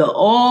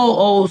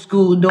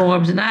school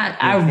dorms, and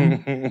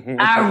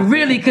I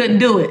really couldn't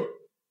do it.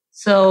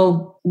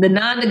 So the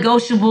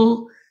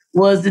non-negotiable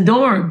was the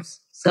dorms.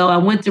 So I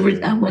went to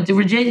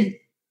Virginia.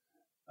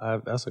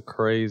 That's a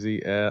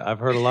crazy. I've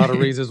heard a lot of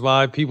reasons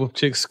why people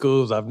pick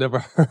schools. I've never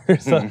heard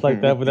stuff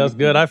like that, but that's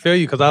good. I feel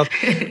you because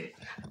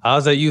I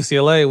was at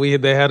UCLA.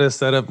 They had us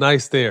set up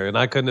nice there, and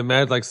I couldn't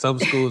imagine like some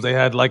schools they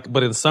had like.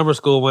 But in summer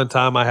school, one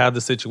time I had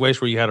the situation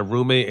where you had a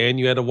roommate and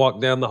you had to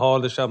walk down the hall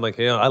of the shop. I'm like,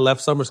 hell, I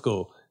left summer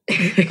school.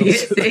 Couldn't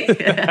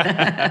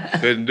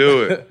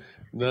do it.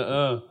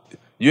 Nuh-uh.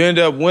 You end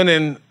up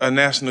winning a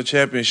national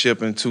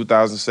championship in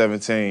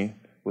 2017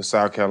 with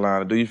South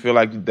Carolina. Do you feel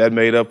like that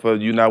made up for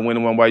you not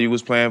winning one while you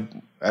was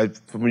playing,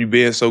 from you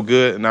being so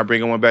good and not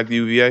bringing one back to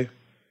UVA?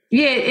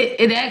 Yeah,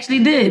 it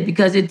actually did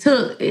because it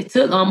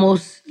took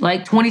almost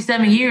like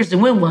 27 years to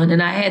win one,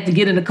 and I had to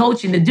get into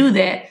coaching to do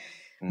that.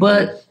 Mm-hmm.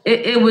 But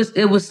it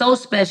was so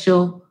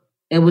special.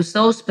 It was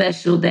so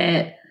special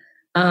that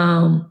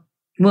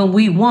when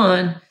we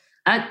won,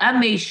 I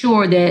made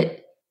sure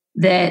that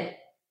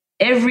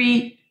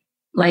every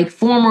like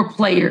former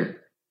player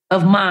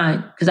of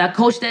mine, because I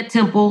coached at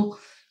Temple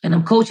and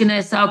I'm coaching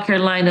at South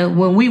Carolina.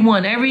 When we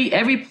won,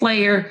 every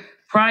player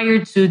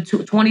prior to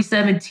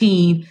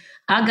 2017,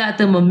 I got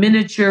them a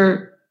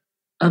miniature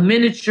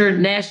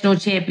national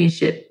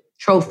championship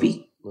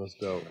trophy. Let's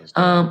go.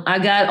 I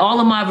got all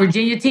of my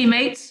Virginia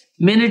teammates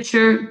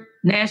miniature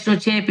national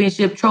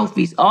championship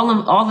trophies. All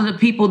of the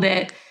people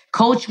that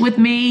coached with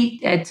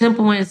me at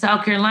Temple in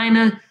South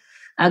Carolina,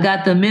 I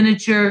got the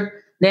miniature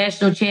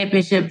national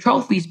championship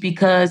trophies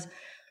because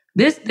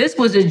this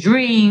was a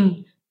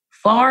dream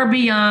far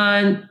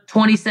beyond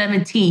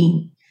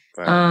 2017.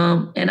 Right.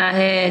 And I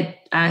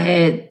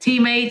had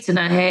teammates and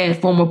I had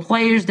former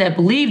players that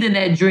believed in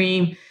that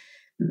dream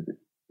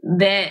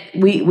that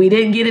we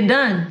didn't get it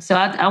done. So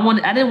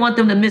I didn't want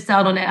them to miss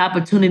out on that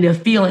opportunity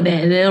of feeling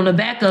that. And then on the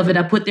back of it,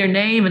 I put their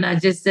name and I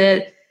just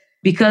said,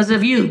 because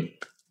of you.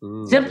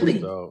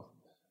 Simply.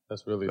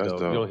 That's really dope.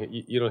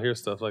 You don't hear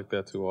stuff like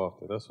that too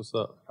often. That's what's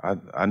up.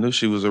 I knew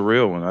she was a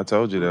real one. I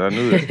told you that. I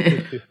knew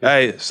that.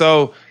 Hey,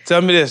 so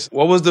tell me this.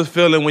 What was the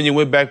feeling when you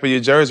went back for your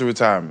jersey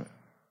retirement?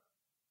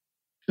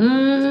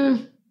 I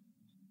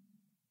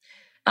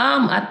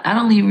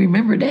don't even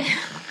remember that.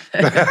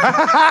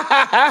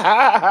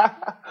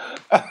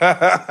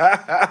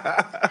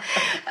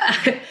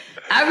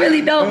 I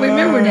really don't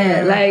remember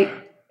that.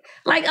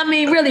 Like I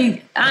mean,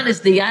 really,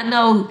 honestly, I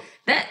know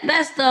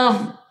that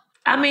stuff.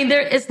 I mean,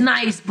 it's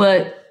nice,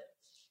 but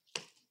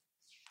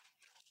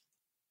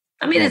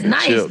I mean, it's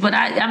nice, but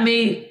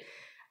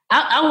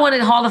I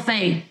wanted Hall of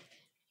Fame.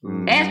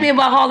 Ask me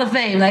about Hall of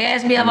Fame. Like,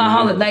 ask me about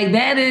Hall of Fame. Like,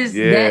 that is,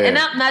 that, and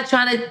I'm not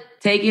trying to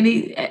take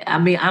any, I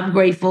mean, I'm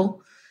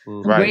grateful.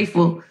 I'm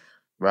grateful.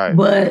 Right.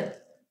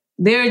 But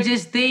there are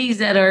just things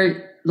that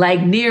are,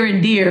 like, near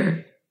and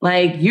dear.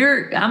 Like,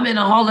 I'm in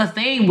a Hall of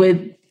Fame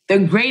with the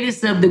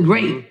greatest of the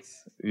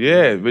greats.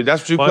 Yeah, but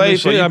that's what you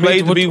played for. You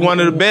played to be one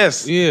of the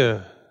best.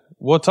 Yeah.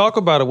 Well, talk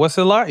about it. What's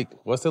it like?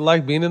 What's it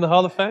like being in the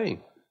Hall of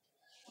Fame?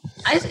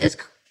 It's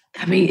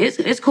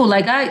cool.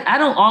 Like, I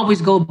don't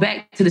always go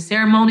back to the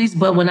ceremonies,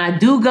 but when I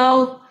do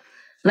go,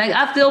 like,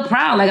 I feel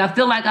proud. Like, I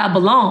feel like I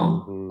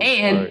belong.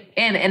 And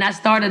I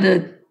started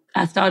an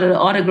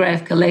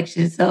autograph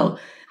collection, so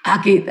I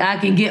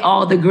can get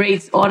all the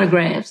greats'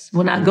 autographs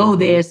when I go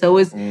there. So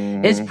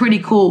it's pretty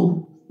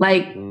cool.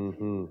 Like,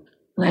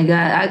 like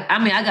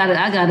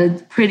I got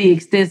a pretty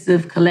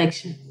extensive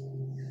collection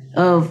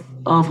of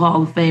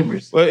Hall of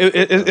Famers. Well,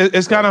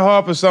 it's kind of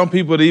hard for some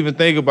people to even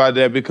think about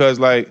that because,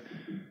 like,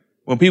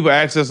 when people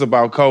ask us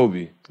about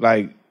Kobe,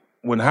 like,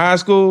 when high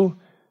school,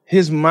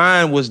 his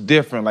mind was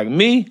different. Like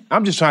me,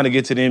 I'm just trying to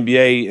get to the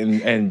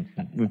NBA and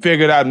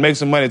figure it out and make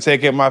some money,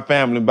 take care of my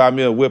family, and buy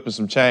me a whip and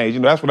some change. You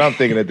know, that's what I'm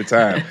thinking at the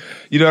time.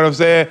 You know what I'm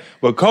saying?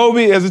 But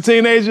Kobe, as a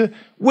teenager,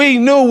 we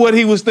knew what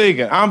he was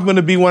thinking. I'm going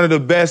to be one of the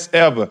best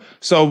ever.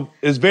 So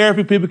it's very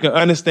few people can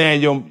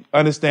understand your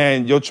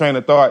train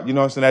of thought, you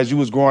know what I'm saying, as you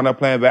was growing up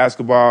playing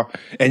basketball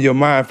and your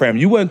mind frame.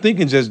 You wasn't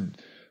thinking just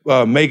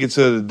make it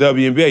to the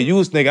WNBA. You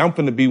was thinking, I'm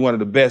going to be one of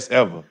the best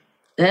ever.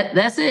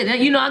 That's it.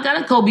 You know, I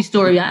got a Kobe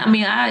story.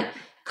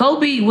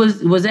 Kobe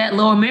was at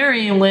Lower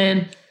Merion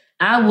when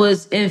I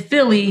was in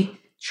Philly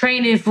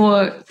training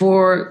for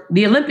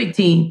the Olympic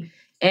team.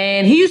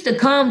 And he used to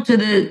come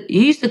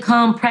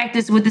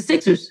practice with the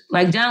Sixers.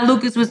 Like, John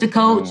Lucas was the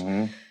coach.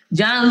 Mm-hmm.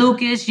 John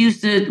Lucas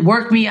used to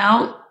work me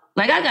out.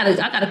 Like, I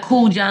got a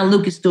cool John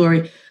Lucas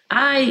story.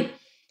 I've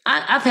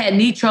had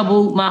knee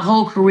trouble my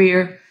whole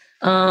career.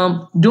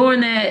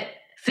 During that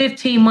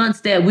 15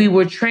 months that we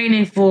were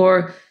training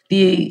for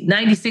the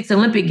 96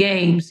 Olympic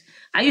Games,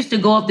 I used to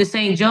go up to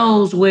St.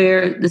 Joe's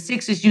where the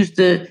Sixers used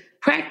to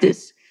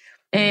practice.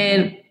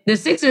 And the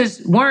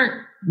Sixers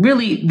weren't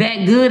really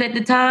that good at the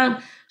time.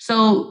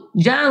 So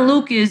John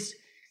Lucas,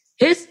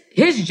 his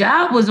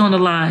job was on the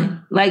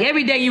line. Like,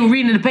 every day you were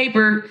reading in the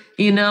paper,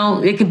 you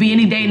know, it could be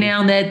any day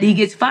now that he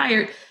gets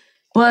fired.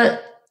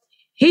 But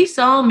he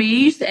saw me.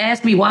 He used to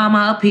ask me, why am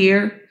I up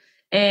here?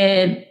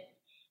 And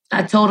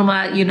I told him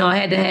I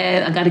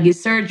got to get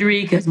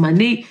surgery because my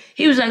knee.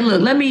 He was like,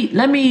 look, let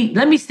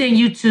me send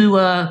you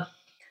to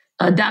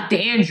Dr.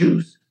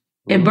 Andrews.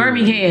 in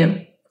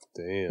Birmingham.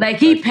 Damn. Like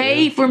he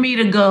paid for me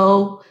to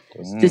go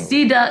to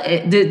see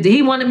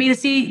he wanted me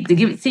to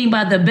get seen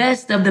by the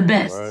best of the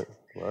best.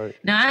 Right.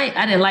 Now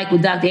I didn't like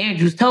what Dr.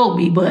 Andrews told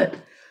me, but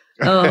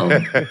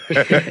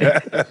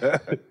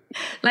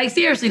like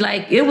seriously,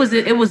 like it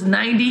was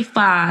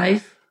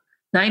 95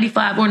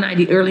 or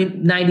 90, early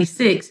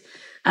 96.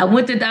 I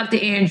went to Dr.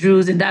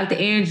 Andrews, and Dr.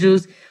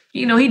 Andrews,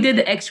 you know, he did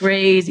the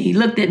x-rays, he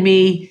looked at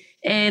me,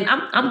 and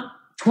I'm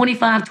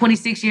 25,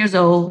 26 years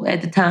old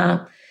at the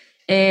time.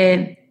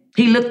 And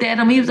he looked at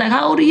him, he was like,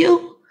 "How old are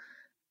you?"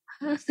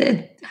 I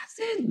said,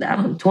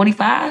 I'm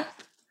 25.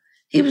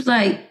 He was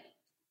like,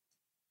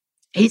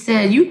 he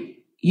said, you,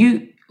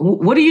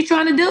 what are you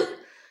trying to do?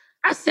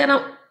 I said,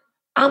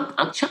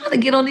 I'm trying to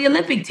get on the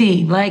Olympic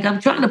team. Like, I'm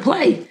trying to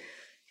play.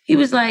 He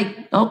was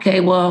like, "Okay,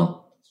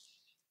 well,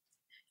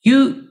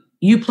 you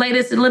play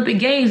this Olympic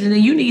Games, and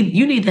then you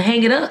need to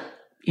hang it up.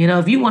 You know,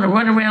 if you want to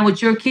run around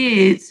with your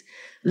kids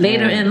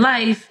later in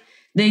life,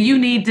 then you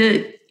need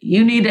to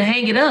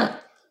hang it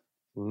up."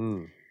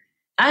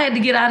 I had to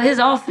get out of his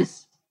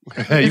office.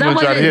 You weren't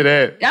trying to hear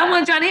that. I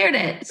wasn't trying to hear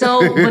that.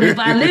 So, but if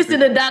I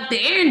listened to Dr.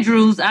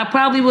 Andrews, I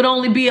probably would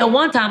only be a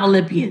one-time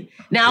Olympian.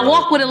 Now I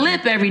walk with a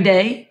limp every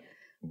day,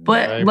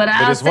 but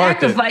I'll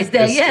sacrifice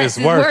that. Yes,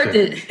 it's worth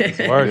it. It's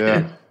worth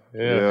it.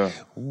 Yeah.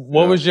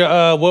 What was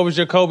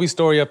your Kobe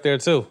story up there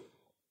too?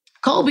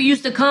 Kobe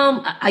used to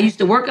come. I used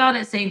to work out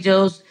at St.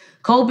 Joe's.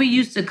 Kobe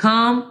used to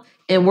come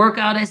and work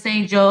out at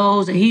St.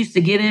 Joe's, and he used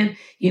to get in.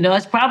 You know,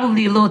 it's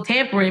probably a little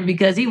tampering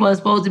because he wasn't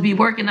supposed to be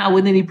working out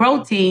with any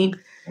protein,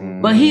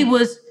 but he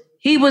was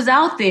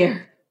out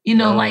there. You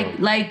know,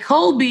 like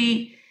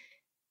Kobe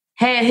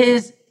had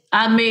his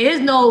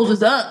nose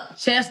was up,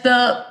 chest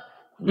up,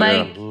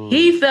 like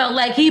he felt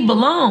like he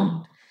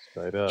belonged.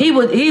 He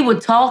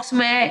would talk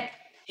smack.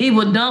 He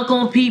would dunk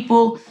on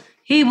people.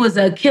 He was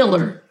a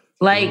killer.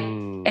 Like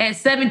at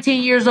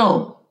 17 years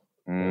old.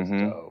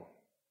 And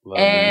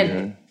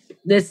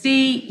to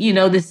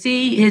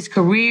see his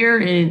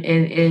career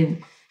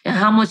and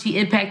how much he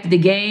impacted the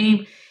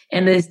game,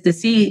 and to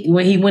see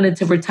when he went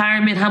into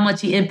retirement, how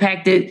much he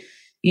impacted,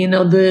 you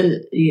know,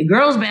 the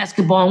girls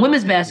basketball and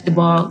women's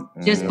basketball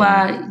just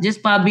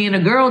by being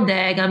a girl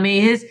dad. I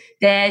mean, his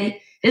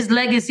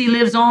legacy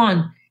lives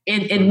on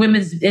in the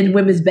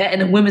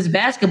women's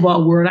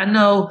basketball world. I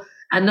know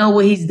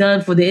what he's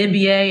done for the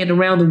NBA and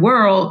around the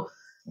world,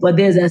 but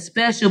there's a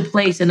special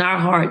place in our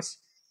hearts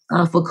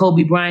for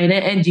Kobe Bryant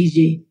and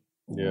Gigi.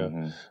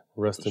 Yeah.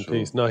 Rest in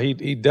peace. No,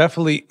 he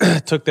definitely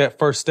took that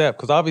first step,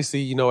 because obviously,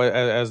 you know,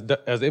 as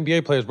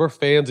NBA players, we're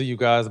fans of you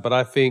guys, but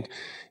I think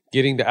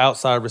getting the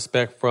outside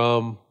respect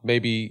from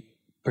maybe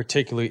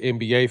particularly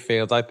NBA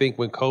fans, I think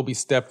when Kobe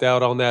stepped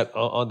out on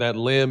that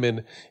limb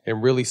and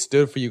really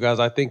stood for you guys,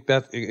 I think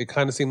that it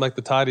kind of seemed like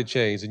the tide had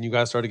changed and you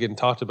guys started getting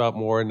talked about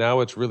more, and now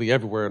it's really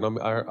everywhere. And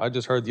I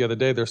just heard the other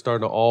day they're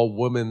starting an all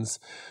women's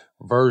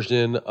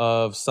version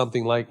of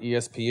something like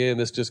ESPN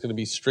that's just going to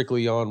be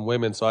strictly on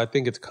women. So I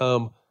think it's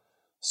come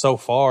so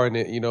far, and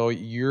you know,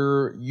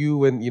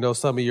 you and, you know,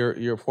 some of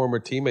your former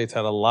teammates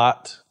had a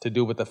lot to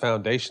do with the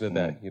foundation of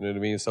that. You know what I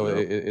mean? So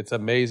it's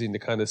amazing to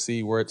kind of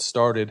see where it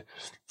started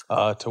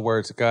to where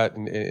it's got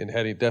and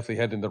definitely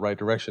heading in the right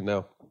direction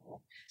now.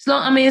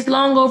 It's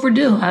long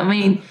overdue. I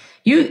mean,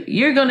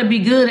 you're going to be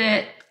good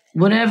at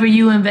whatever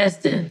you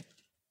invest in.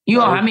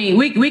 You are. I mean,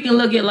 we can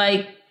look at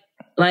like.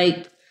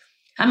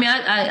 I mean,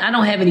 I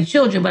don't have any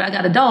children, but I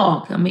got a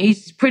dog. I mean,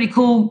 he's a pretty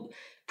cool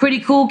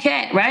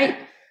cat, right?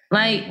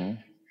 Like,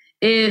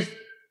 if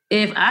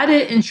I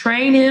didn't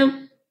train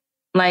him,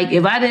 like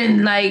if I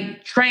didn't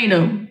like train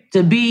him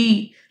to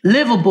be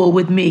livable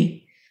with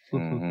me,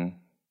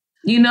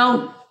 you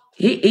know,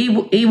 he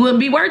wouldn't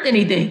be worth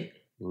anything.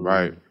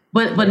 Right.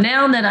 But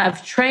now that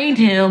I've trained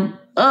him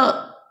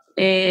up,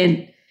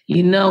 and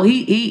you know,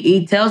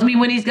 he tells me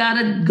when he's got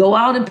to go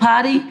out and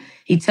potty.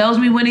 He tells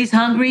me when he's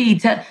hungry.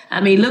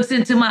 He looks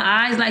into my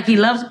eyes like he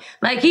loves me.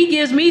 Like he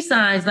gives me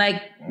signs.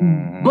 Like,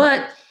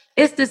 but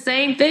it's the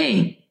same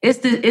thing. It's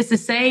the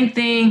same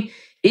thing.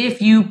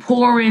 If you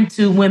pour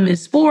into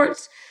women's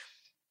sports,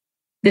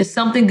 there's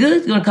something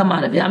good going to come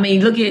out of it. I mean,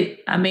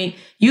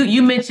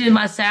 you mentioned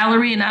my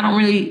salary, and I don't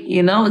really,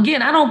 you know,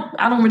 again, I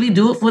don't really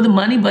do it for the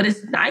money, but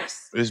it's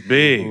nice. It's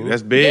big.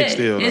 That's big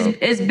still.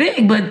 It's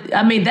big, but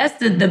I mean, that's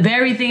the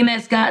very thing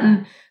that's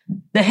gotten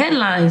the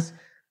headlines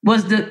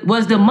was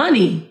the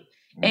money.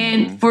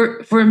 And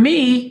for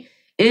me,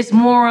 it's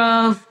more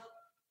of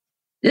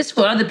it's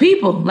for other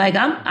people. Like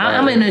I'm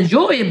gonna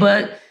enjoy it,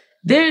 but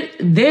they're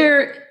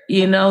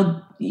you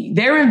know,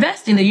 they're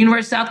investing. The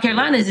University of South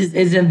Carolina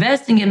is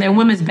investing in their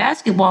women's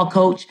basketball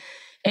coach.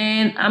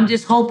 And I'm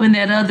just hoping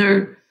that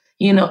other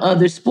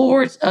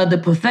sports, other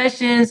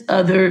professions,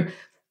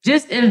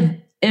 just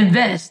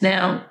invest.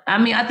 Now, I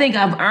mean, I think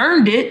I've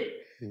earned it.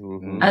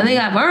 I think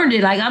I've earned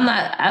it. Like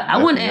I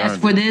wouldn't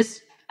ask for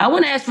this. I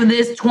wouldn't ask for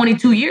this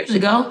 22 years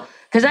ago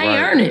because I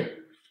ain't earned it.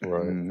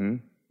 Right.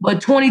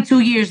 But 22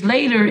 years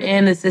later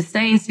and a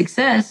sustained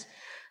success,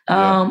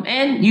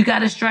 and you got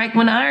to strike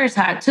when the iron's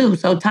hot too.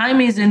 So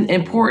timing is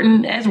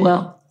important as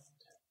well.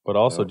 but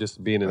also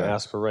just being an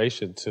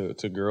aspiration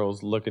to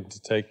girls looking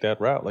to take that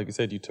route. Like you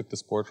said, you took the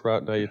sports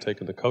route, now you're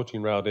taking the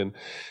coaching route. And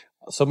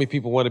so many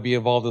people want to be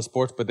involved in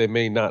sports, but they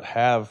may not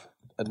have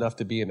enough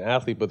to be an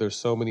athlete, but there's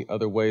so many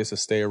other ways to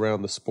stay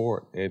around the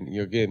sport. And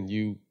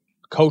you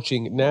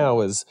coaching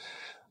now is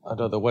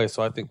another way.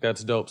 So I think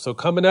that's dope. So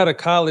coming out of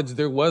college,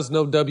 there was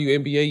no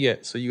WNBA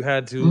yet. So you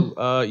had to,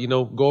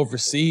 go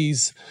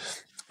overseas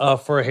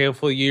for a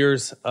handful of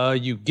years.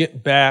 You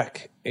get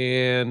back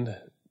and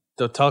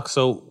the talk.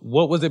 So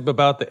what was it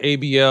about the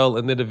ABL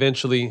and then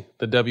eventually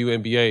the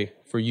WNBA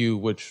for you,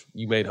 which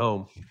you made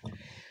home?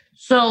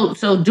 So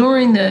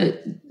during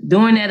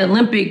that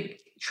Olympic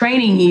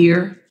training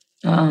year,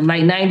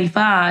 like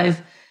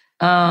 95,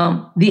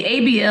 the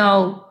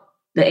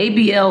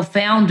ABL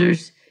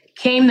founders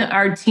came to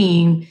our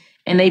team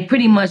and they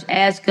pretty much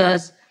asked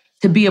us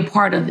to be a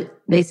part of it.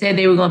 They said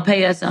they were going to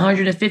pay us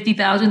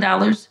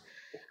 $150,000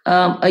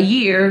 a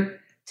year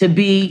to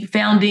be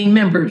founding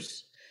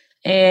members.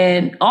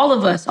 And all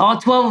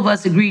 12 of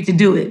us agreed to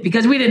do it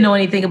because we didn't know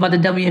anything about the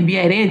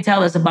WNBA. They didn't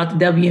tell us about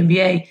the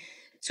WNBA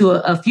to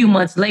a few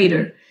months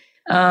later.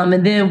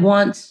 And then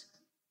once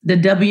the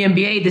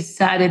WNBA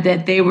decided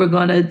that they were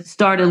going to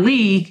start a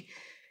league,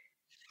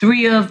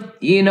 three of,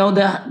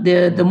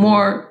 the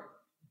more,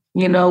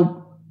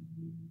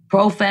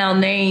 profound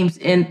names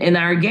in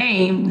our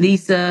game,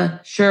 Lisa,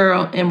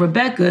 Cheryl, and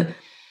Rebecca,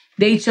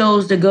 they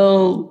chose to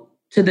go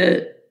to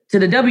the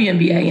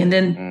WNBA. And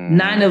then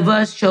 9 of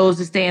us chose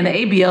to stay in the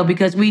ABL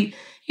because we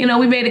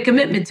made a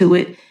commitment to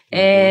it.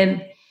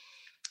 And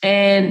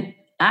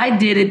I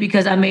did it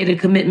because I made a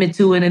commitment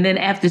to it. And then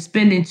after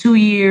spending 2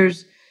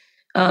 years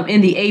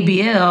in the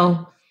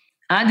ABL,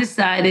 I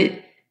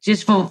decided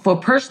just for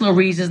personal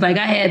reasons, like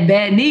I had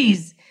bad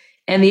knees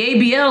and the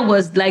ABL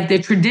was like the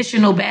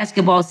traditional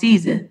basketball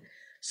season.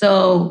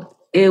 So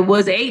it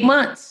was 8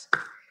 months.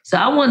 So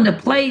I wanted to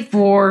play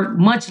for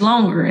much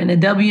longer. And the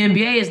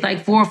WNBA is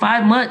like 4 or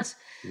 5 months.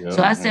 Yep.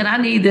 So I said, I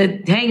need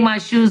to hang my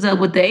shoes up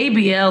with the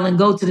ABL and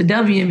go to the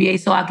WNBA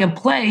so I can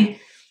play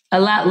a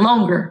lot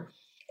longer.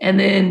 And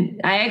then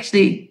I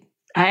actually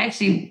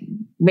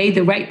made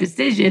the right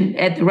decision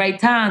at the right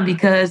time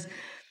because,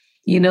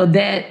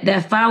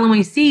 that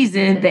following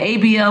season, the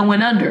ABL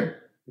went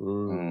under.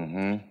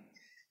 Mm-hmm.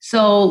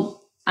 So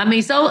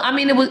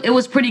it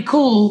was pretty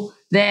cool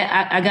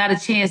that I got a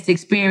chance to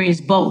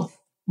experience both.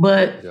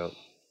 But, the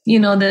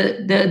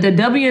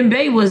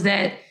WNBA was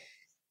that,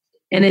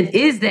 and it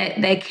is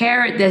that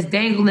carrot that's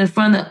dangled in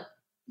front of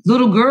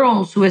little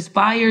girls who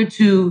aspire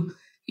to,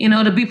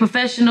 to be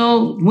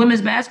professional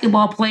women's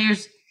basketball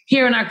players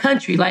here in our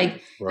country.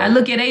 Like, right. I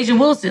look at A'ja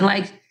Wilson,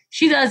 like,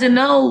 she doesn't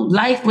know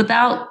life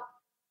without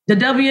the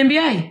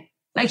WNBA.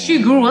 Like,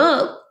 she grew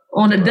up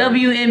on the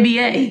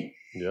WNBA.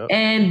 Yep.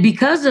 And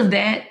because of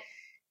that,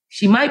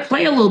 she might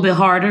play a little bit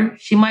harder.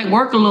 She might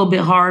work a little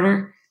bit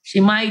harder. She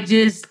might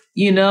just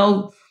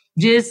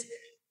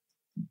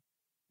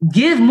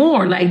give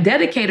more, like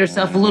dedicate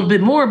herself a little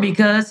bit more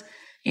because,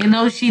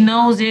 she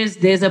knows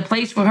there's a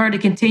place for her to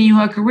continue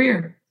her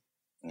career.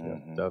 Yeah,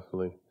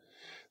 definitely.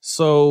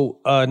 So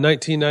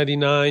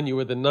 1999, you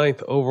were the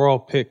 9th overall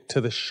pick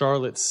to the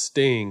Charlotte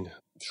Sting.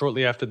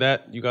 Shortly after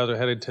that, you guys are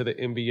headed to the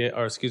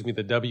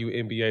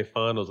WNBA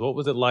finals. What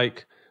was it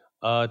like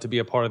to be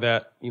a part of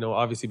that?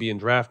 Obviously being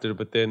drafted,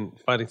 but then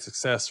finding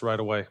success right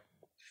away.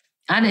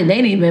 They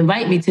didn't even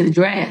invite me to the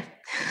draft.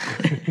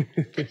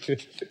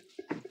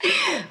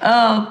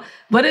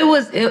 But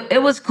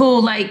it was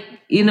cool, like,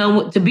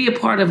 to be a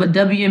part of a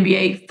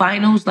WNBA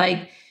finals,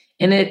 like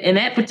in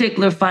that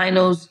particular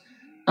finals,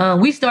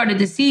 we started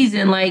the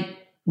season like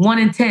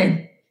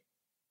 1-10.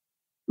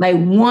 Like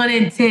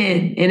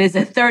 1-10, and it's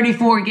a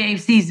 34-game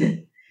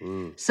season.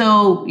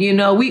 So,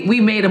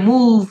 we made a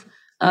move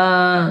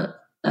to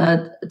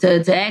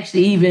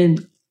actually even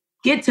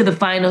get to the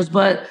finals,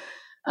 but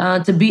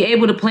to be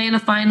able to play in the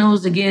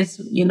finals against,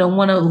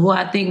 one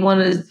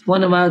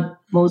of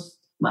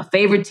my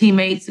favorite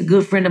teammates, a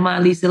good friend of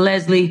mine, Lisa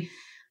Leslie,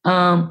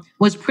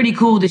 was pretty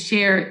cool to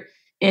share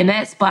in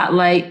that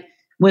spotlight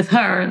with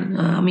her.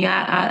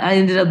 I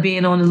ended up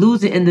being on the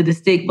losing end of the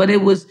stick, but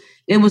it was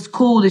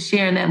cool to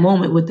share in that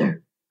moment with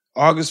her.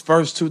 August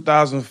 1st,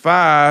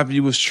 2005,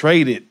 you was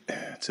traded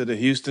to the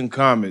Houston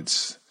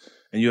Comets,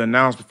 and you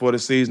announced before the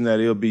season that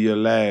it'll be your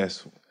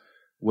last.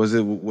 Was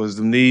the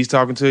knees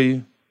talking to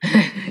you?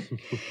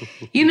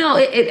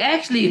 It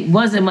actually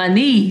wasn't my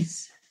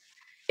knees.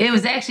 It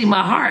was actually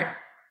my heart.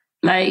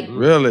 Like,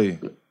 really?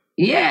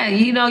 Yeah,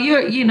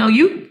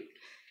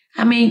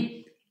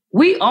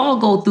 we all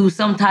go through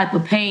some type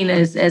of pain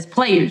as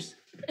players.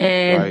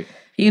 And right.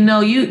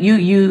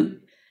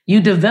 You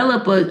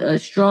develop a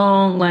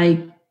strong like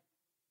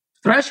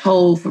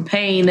threshold for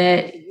pain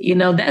that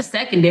that's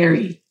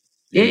secondary.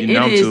 It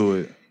is. To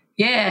it.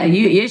 Yeah,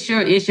 it's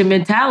your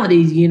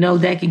mentality,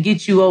 that can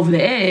get you over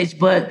the edge.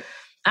 But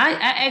I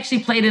actually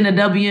played in the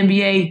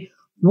WNBA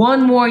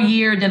one more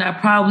year than I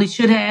probably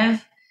should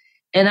have,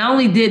 and I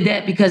only did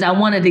that because I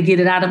wanted to get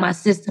it out of my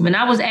system. And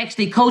I was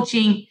actually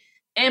coaching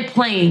and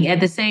playing at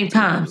the same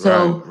time.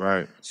 So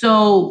right.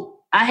 So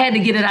I had to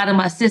get it out of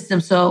my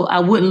system so I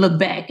wouldn't look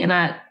back. And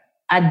I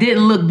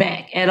didn't look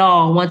back at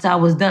all once I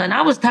was done.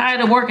 I was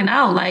tired of working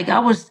out. Like I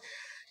was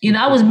mean.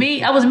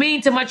 I was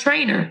mean to my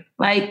trainer,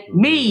 like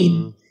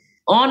mean,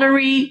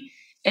 ornery.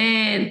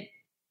 And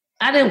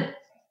I didn't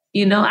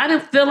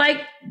feel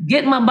like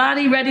getting my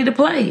body ready to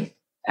play.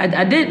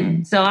 I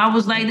didn't. So I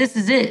was like, this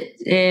is it.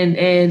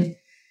 And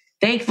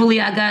thankfully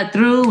I got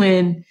through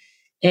and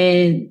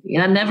I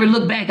never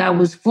looked back. I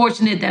was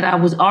fortunate that I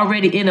was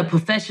already in a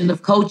profession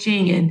of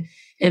coaching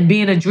and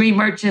being a dream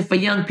merchant for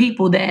young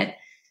people that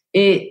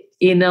I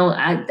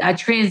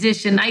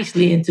transitioned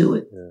nicely into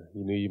it. Yeah,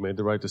 you knew you made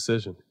the right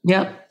decision.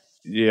 Yep.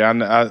 Yeah,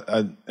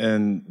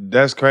 and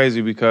that's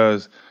crazy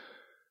because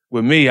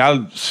with me,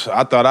 I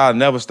thought I'd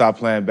never stop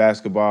playing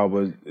basketball,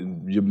 but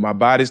my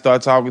body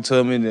started talking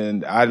to me,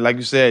 and I, like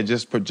you said,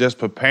 just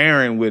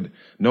preparing with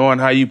knowing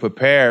how you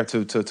prepare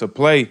to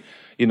play.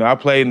 You know, I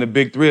played in the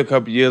Big Three a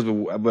couple of years,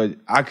 but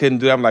I couldn't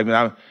do that. I'm like,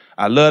 man,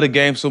 I love the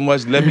game so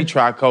much. Let me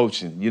try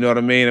coaching. You know what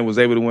I mean? And was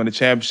able to win the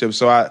championship.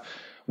 So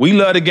we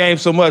love the game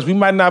so much. We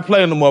might not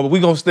play no more, but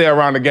we're gonna stay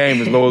around the game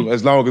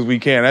as long as we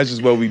can. That's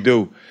just what we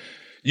do.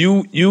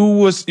 You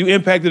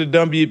impacted the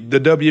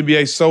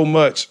WNBA so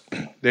much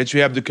that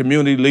you have the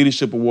Community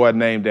Leadership Award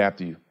named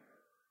after you.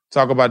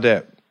 Talk about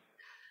that.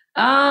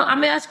 I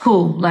mean, that's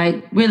cool.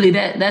 Like, really,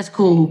 that's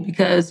cool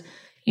because,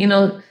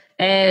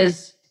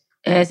 as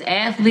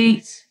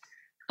athletes,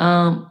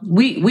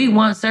 we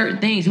want certain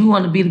things. We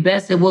want to be the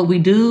best at what we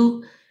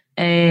do,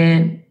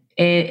 and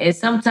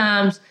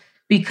sometimes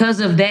because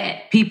of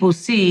that, people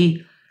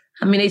see.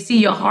 I mean, they see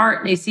your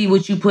heart. They see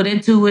what you put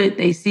into it.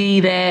 They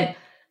see that.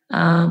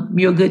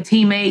 You're a good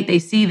teammate. They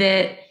see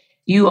that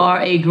you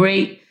are a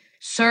great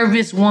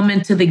service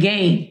woman to the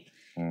game.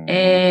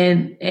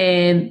 And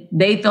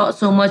they thought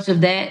so much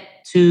of that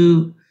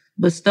to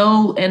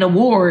bestow an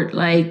award.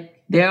 Like,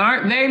 there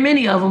aren't very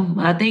many of them.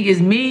 I think it's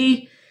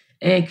me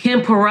and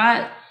Kim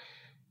Peratt.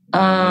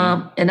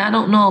 And I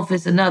don't know if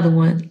it's another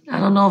one. I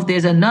don't know if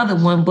there's another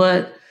one,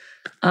 but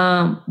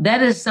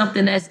that is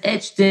something that's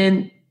etched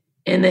in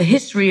the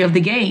history of the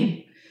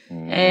game.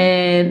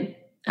 And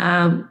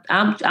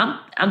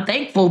I'm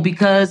thankful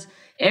because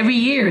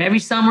every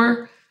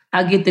summer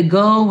I get to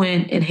go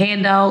and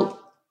hand out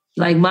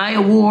like my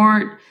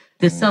award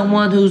to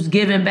someone who's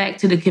giving back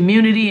to the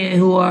community and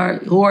who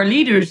are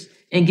leaders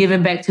in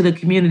giving back to the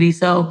community.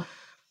 So,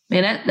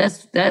 man,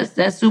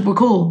 that's super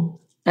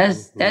cool.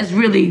 That's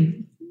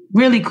really,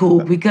 really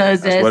cool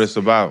because that's what it's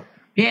about.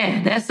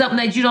 Yeah, that's something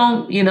that you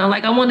don't,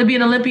 like I wanted to be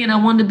an Olympian,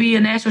 I wanted to be a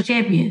national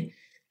champion.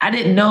 I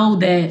didn't know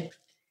that,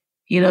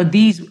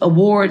 these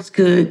awards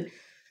could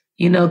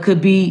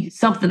be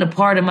something a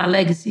part of my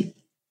legacy.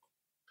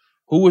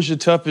 Who was your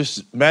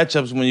toughest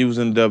matchups when you was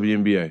in the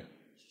WNBA?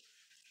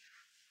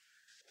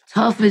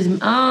 Toughest,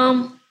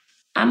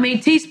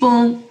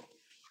 Teaspoon.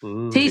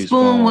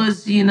 Teaspoon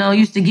was,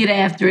 used to get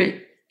after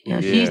it.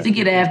 She used to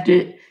get after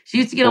it. She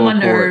used to get on my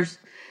nerves.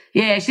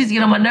 Yeah, she used to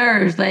get on my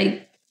nerves.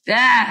 Like,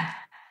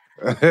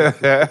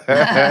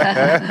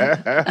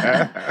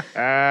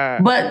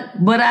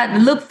 But I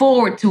look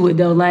forward to it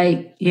though.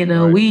 Like,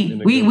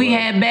 we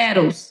had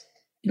battles.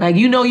 Like,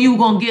 you were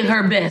gonna get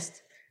her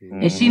best.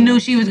 And she knew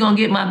she was gonna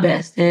get my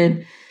best.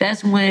 And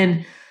that's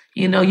when,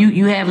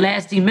 you have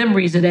lasting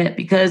memories of that.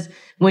 Because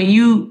when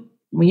you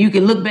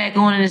can look back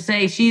on it and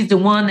say she's the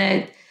one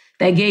that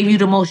gave you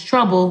the most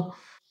trouble,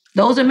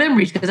 those are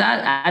memories. Because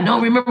I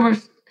don't remember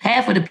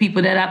half of the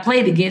people that I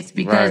played against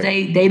because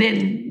they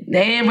didn't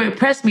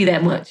impress me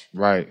that much.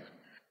 Right.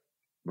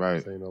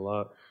 Saying a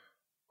lot.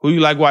 Who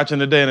you like watching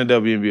today in the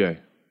WNBA?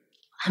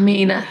 I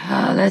mean,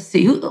 let's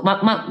see.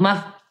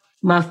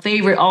 My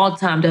favorite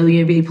all-time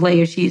WNBA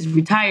player, she's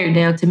retired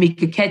now,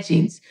 Tamika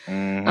Catchings.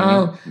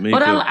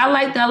 But I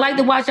like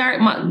to watch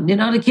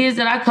the kids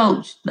that I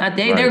coach.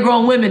 They're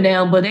grown women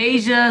now, but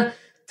Asia,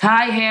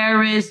 Ty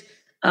Harris,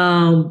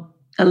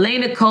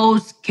 Elena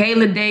Coates,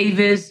 Kayla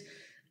Davis,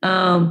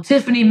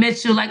 Tiffany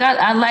Mitchell. Like,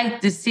 I like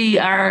to see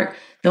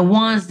the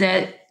ones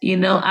that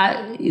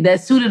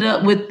that suited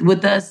up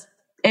with us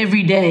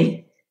every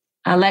day.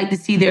 I like to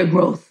see their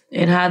growth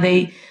and how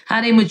they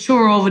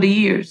mature over the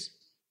years.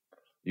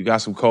 You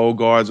got some cold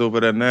guards over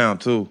there now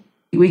too.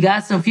 We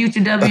got some future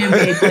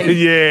WNBA players.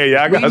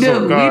 Yeah, I got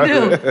some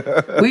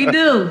guards. We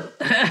do.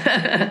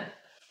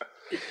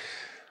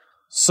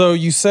 So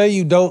you say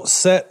you don't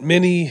set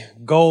many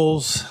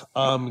goals.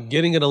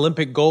 Getting an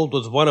Olympic gold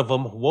was one of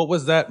them. What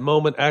was that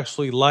moment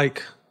actually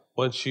like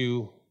once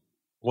you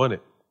won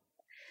it?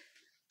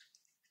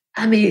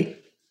 I mean,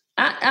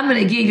 I'm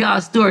gonna give y'all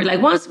a story.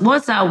 Like once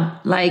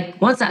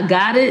I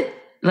got it,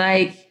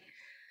 like,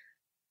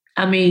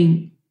 I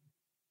mean,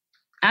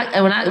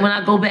 when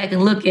I go back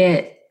and look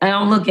at,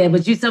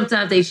 but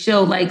sometimes they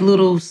show like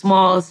little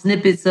small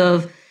snippets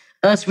of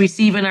us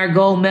receiving our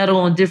gold medal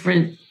on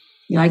different,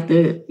 like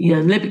the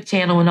Olympic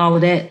channel and all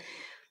of that.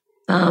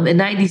 In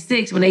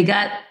 '96, when they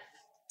got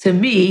to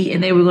me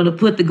and they were going to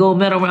put the gold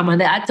medal around my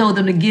neck, I told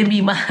them to give me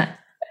mine.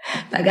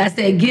 Like I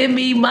said, give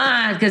me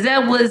mine, because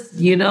that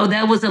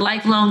was a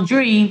lifelong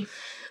dream.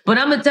 But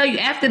I'm gonna tell you,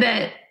 after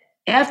that,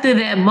 after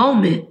that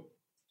moment,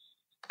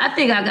 I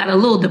think I got a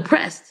little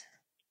depressed.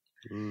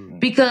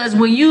 Because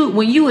when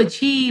you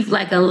achieve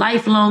like a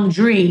lifelong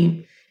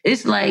dream,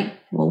 it's like,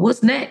 well,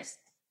 what's next?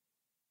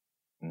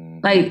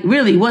 Like,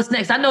 really, what's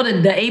next? I know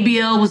that the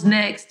ABL was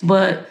next,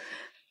 but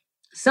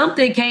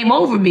something came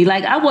over me.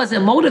 Like, I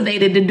wasn't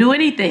motivated to do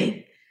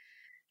anything.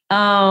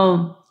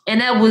 And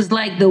that was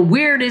like the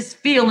weirdest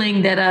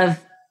feeling that I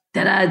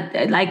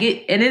like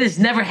it. And it has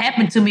never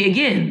happened to me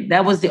again.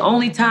 That was the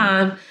only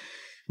time.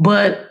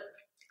 But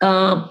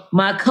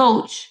my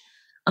coach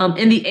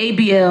in the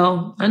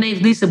ABL, her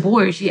name's Lisa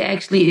Boyer. She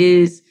actually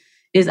is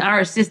our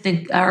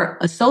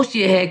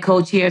associate head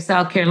coach here in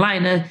South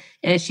Carolina.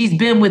 And she's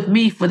been with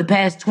me for the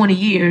past 20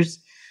 years.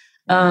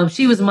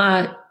 She was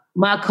my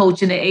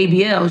coach in the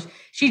ABL.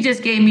 She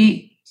just gave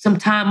me some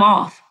time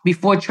off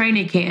before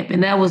training camp.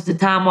 And that was the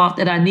time off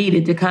that I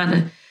needed to kind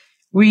of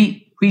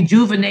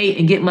rejuvenate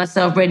and get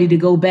myself ready to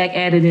go back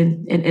at it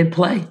and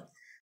play.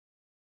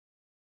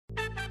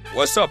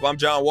 What's up? I'm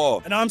John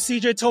Wall. And I'm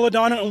CJ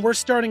Toledano, and we're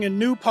starting a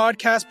new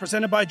podcast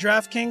presented by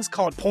DraftKings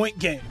called Point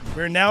Game.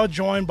 We're now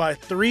joined by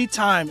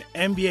three-time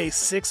NBA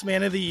Sixth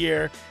Man of the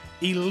Year,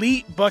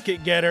 elite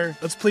bucket getter.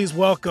 Let's please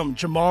welcome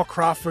Jamal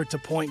Crawford to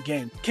Point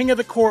Game. King of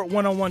the Court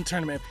one-on-one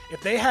tournament.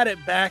 If they had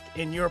it back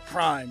in your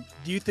prime,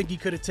 do you think you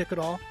could have took it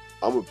all?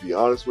 I'm going to be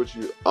honest with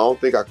you. I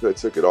don't think I could have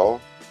took it all,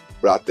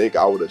 but I think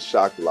I would have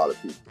shocked a lot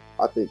of people.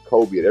 I think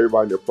Kobe and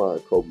everybody in their prime,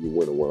 Kobe would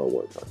win a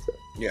one-on-one contest.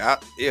 Yeah,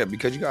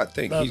 because you got to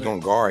think, he's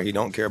going to guard. He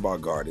don't care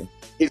about guarding.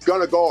 He's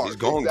going to guard. He's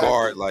going to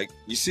guard. Like,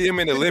 you see him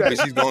in the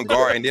Olympics, he's going to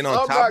guard. And then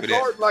on top of that. I'm not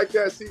guarding like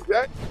that,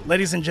 CJ.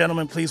 Ladies and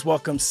gentlemen, please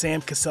welcome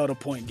Sam Cassell to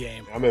Point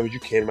Game. I remember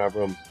you came to my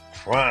room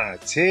crying,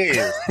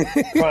 tears,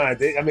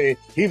 crying. I mean,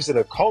 he was in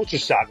a culture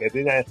shock. And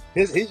then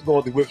he's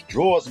going through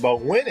withdrawals about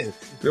winning.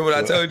 Remember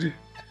what I told you?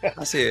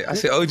 I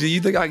said, OG,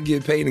 you think I can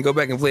get paid and go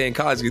back and play in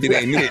college because it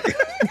ain't it?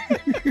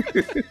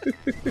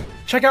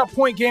 Check out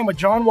Point Game with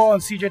John Wall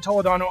and CJ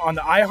Toledano on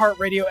the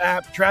iHeartRadio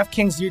app,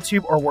 DraftKings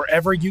YouTube, or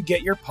wherever you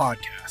get your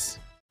podcasts.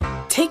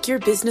 Take your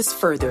business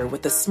further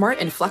with the smart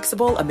and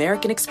flexible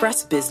American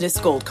Express Business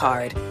Gold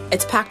Card.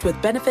 It's packed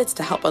with benefits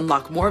to help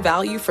unlock more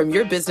value from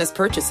your business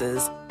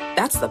purchases.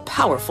 That's the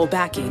powerful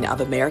backing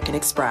of American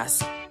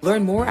Express.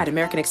 Learn more at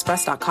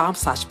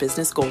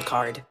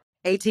americanexpress.com/businessgoldcard.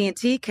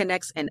 AT&T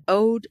connects an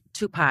ode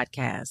to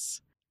podcasts.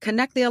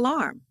 Connect the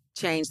alarm.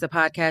 Change the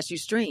podcast you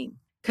stream.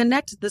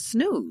 Connect the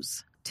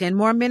snooze. 10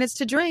 more minutes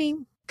to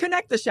dream.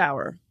 Connect the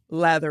shower.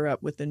 Lather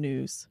up with the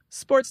news,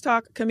 sports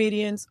talk,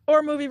 comedians,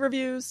 or movie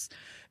reviews.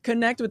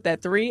 Connect with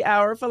that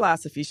 3-hour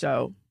philosophy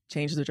show.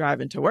 Change the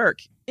drive into work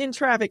in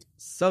traffic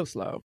so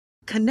slow.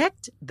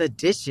 Connect the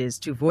dishes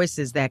to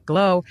voices that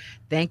glow.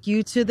 Thank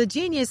you to the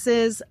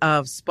geniuses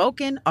of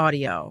spoken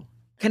audio.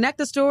 Connect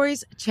the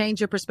stories,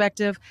 change your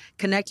perspective.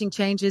 Connecting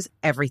changes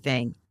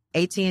everything.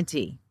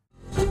 AT&T.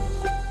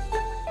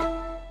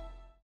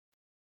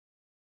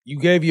 You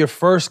gave your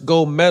first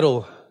gold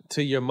medal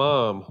to your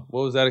mom.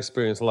 What was that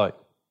experience like?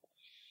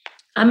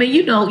 I mean,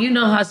 you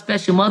know how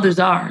special mothers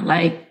are.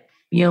 Like,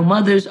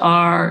 mothers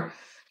are,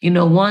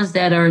 ones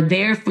that are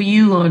there for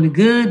you on the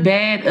good,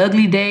 bad,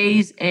 ugly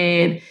days.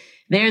 And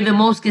they're the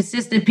most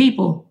consistent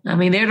people. I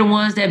mean, they're the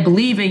ones that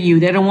believe in you.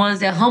 They're the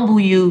ones that humble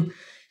you.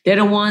 They're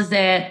the ones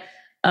that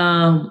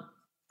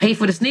pay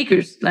for the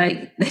sneakers,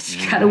 like, that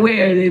you gotta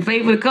wear. They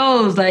pay for the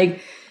clothes,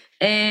 like,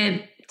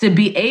 and to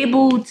be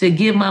able to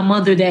give my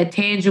mother that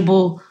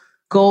tangible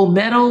gold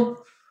medal,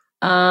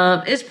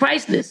 it's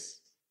priceless.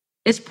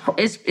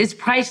 It's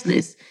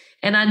priceless.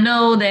 And I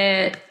know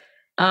that,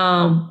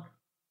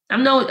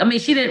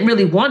 she didn't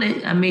really want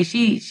it. I mean,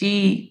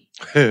 she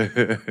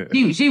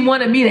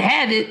wanted me to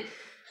have it,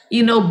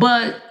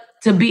 but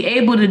to be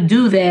able to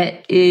do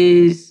that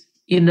is,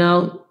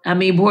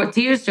 brought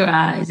tears to her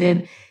eyes.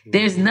 And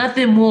there's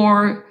nothing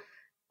more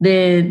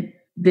than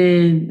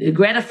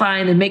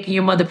gratifying than making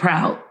your mother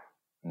proud.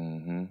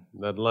 Mm-hmm.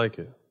 Nothing like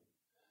it.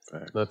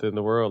 Fact. Nothing in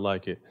the world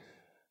like it.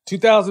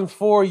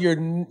 2004,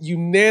 you're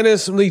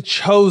unanimously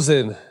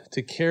chosen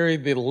to carry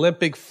the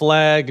Olympic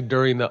flag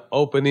during the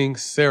opening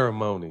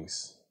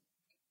ceremonies.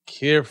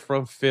 Kid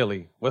from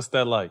Philly. What's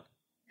that like?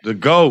 The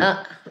GOAT.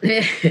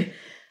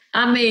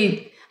 I'm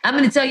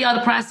going to tell y'all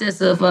the process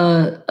of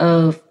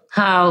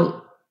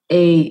how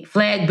a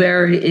flag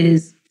bearer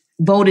is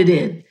voted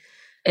in.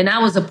 And I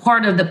was a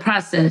part of the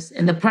process.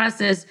 And the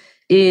process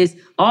is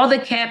all the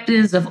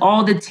captains of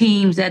all the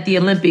teams at the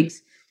Olympics,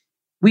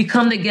 we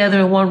come together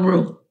in one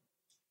room.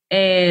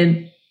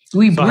 And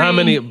how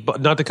many,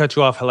 not to cut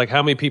you off, like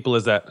how many people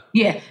is that?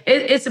 Yeah,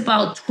 it's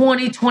about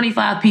 20,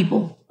 25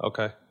 people.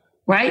 Okay.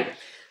 Right?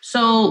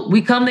 So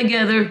we come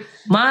together.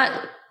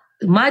 My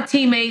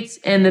teammates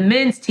and the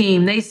men's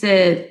team, they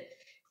said,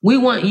 we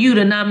want you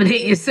to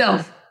nominate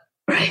yourself.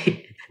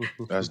 Right?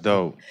 That's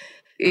dope.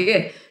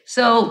 Yeah.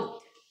 So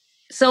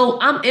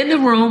I'm in the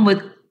room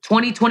with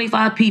 20,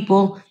 25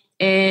 people,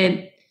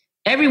 and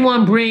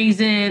everyone brings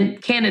in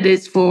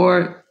candidates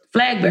for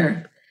flag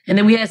bearer. And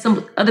then we had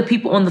some other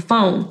people on the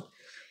phone.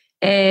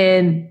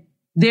 And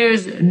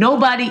there's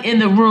nobody in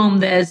the room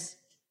that's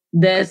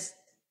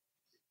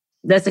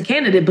that's a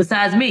candidate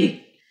besides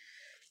me.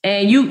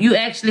 And you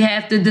actually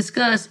have to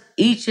discuss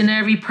each and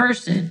every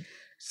person.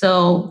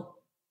 So,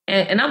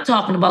 and I'm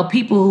talking about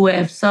people who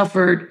have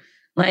suffered,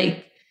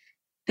 like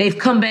they've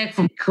come back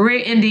from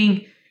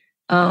career-ending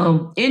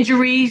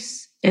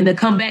injuries and they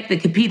come back to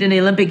compete in the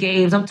Olympic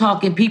Games. I'm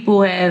talking people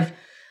who have,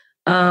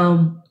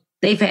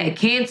 they've had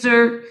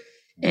cancer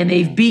and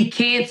they've beat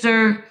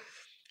cancer.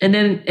 And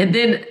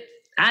then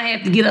I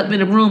have to get up in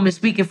the room and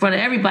speak in front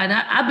of everybody.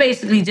 I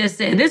basically just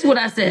said, this is what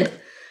I said.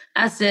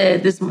 I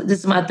said, this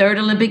is my third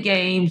Olympic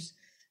Games.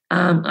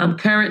 I'm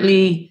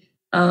currently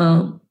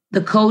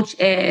the coach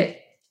at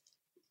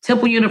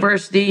Temple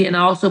University, and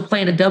I also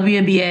play in the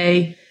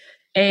WNBA.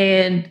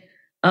 And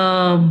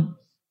I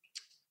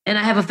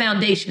have a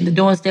foundation, the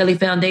Dawn Staley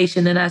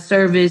Foundation, and I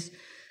service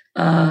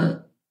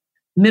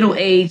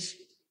middle-aged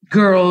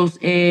girls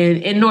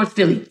in North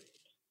Philly.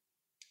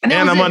 And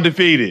I'm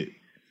undefeated.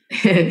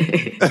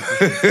 and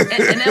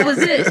that was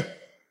it,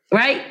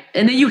 right?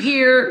 And then you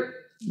hear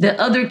the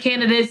other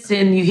candidates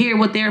and you hear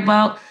what they're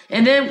about.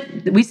 And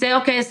then we say,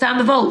 okay, it's time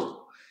to vote.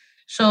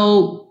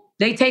 So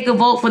they take a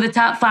vote for the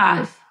top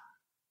 5.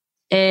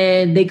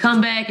 And they come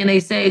back and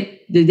they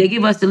say, they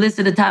give us the list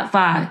of the top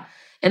 5.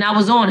 And I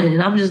was on it.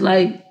 And I'm just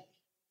like,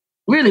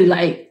 really,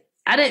 like,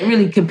 I didn't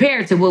really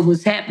compare to what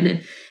was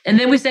happening. And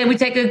then we say we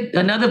take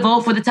another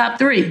vote for the top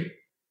 3.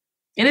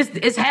 And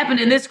it's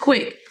happening this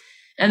quick.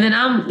 And then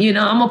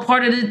I'm a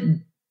part of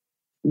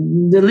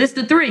the list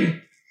of 3.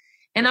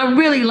 And I'm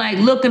really like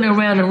looking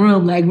around the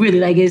room, like really,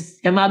 like,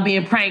 am I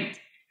being pranked?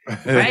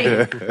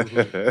 Right?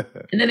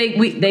 And then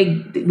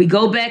we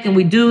go back and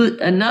we do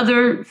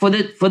another for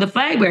the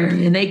flag bearer,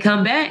 and they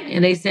come back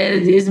and they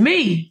said it's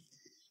me.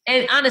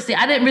 And honestly,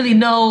 I didn't really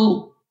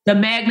know the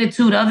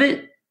magnitude of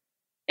it.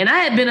 And I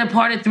had been a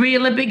part of 3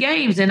 Olympic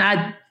Games, and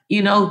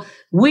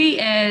we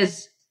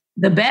as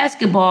the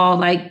basketball,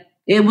 like,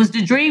 it was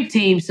the dream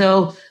team.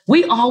 So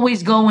we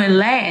always go in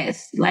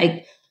last.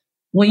 Like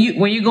when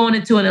you're going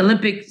into an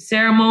Olympic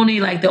ceremony,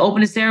 like the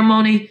opening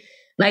ceremony,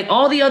 like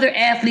all the other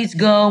athletes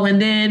go.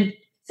 And then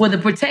for the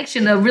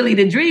protection of really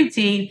the dream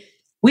team,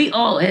 we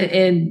go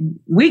in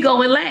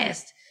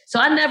last. So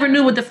I never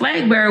knew what the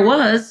flag bearer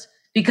was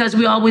because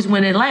we always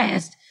went in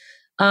last.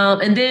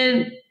 And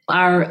then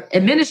our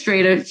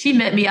administrator, she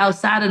met me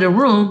outside of the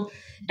room,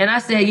 and I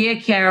said, yeah,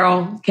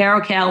 Carol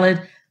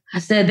Callan. I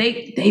said,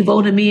 they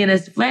voted me in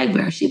as the flag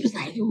bearer. She was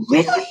like,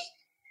 really?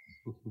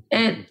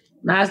 And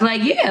I was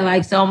like, yeah.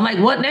 Like, so I'm like,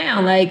 what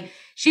now? Like,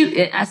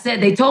 I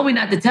said, they told me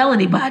not to tell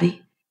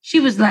anybody. She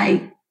was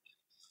like,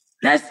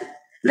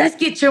 let's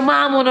get your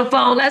mom on the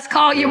phone. Let's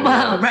call your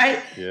mom, right?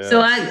 Yeah. So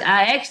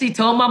I actually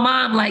told my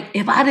mom, like,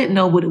 if I didn't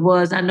know what it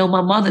was, I know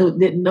my mother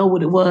didn't know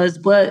what it was,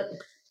 but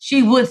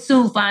she would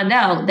soon find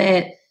out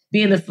that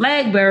being the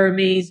flag bearer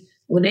means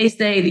when they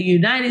say the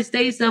United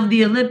States of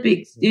the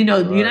Olympics, the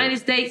United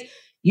States,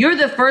 you're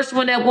the first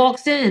one that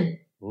walks in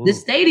the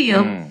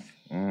stadium.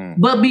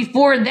 But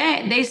before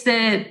that, they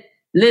said,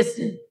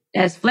 listen,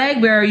 as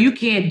flag bearer, you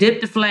can't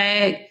dip the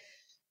flag.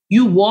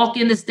 You walk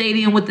in the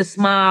stadium with a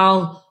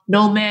smile,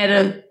 no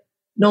matter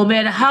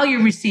how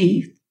you're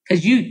received.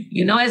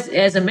 Because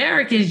as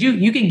Americans,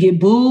 you can get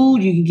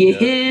booed, you can get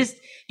hissed.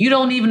 You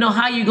don't even know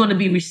how you're going to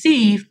be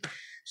received.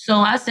 So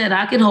I said,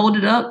 I can hold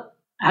it up.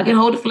 I can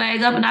hold the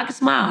flag up and I can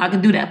smile. I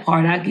can do that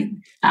part. I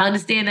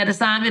understand that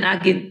assignment. I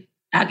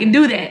can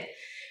do that.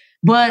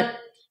 But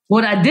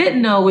what I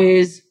didn't know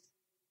is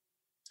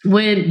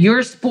when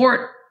your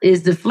sport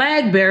is the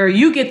flag bearer,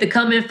 you get to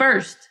come in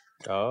first.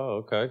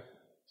 Oh, okay.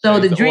 So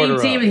the dream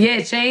team,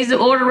 changed the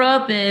order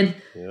up, and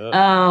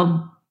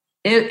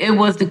it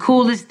was the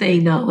coolest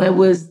thing though. It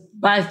was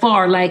by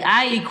far, like,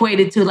 I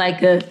equated to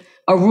like a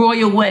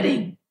royal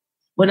wedding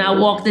when I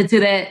walked into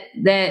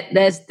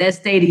that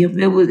stadium.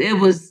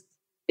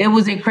 It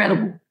was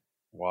incredible.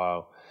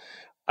 Wow.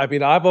 I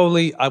mean,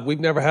 we've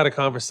never had a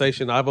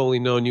conversation. I've only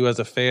known you as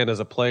a fan, as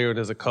a player, and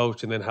as a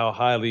coach, and then how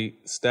highly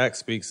Stack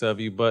speaks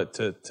of you. But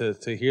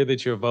to hear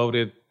that you're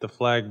voted the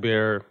flag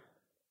bearer,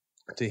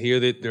 to hear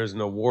that there's an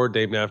award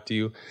named after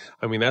you,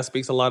 I mean, that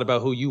speaks a lot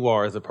about who you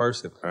are as a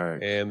person.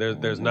 Right. And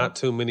there's not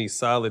too many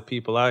solid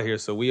people out here,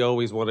 so we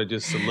always want to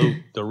just salute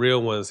the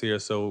real ones here.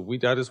 So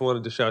I just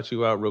wanted to shout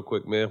you out real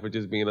quick, man, for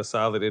just being a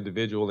solid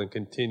individual and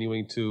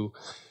continuing to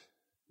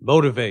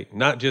motivate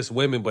not just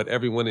women, but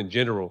everyone in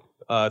general.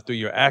 Through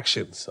your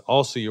actions,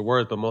 also your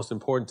words, but most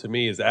important to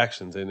me is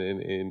actions,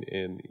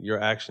 and your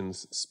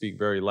actions speak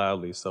very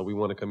loudly. So we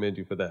want to commend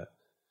you for that.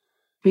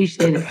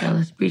 Appreciate it,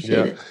 fellas.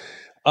 Appreciate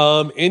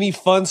it. Any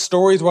fun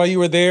stories while you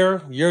were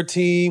there? Your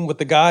team with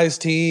the guys'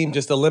 team,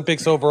 just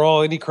Olympics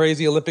overall. Any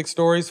crazy Olympic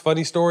stories?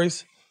 Funny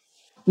stories?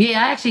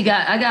 Yeah,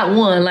 I got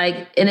one.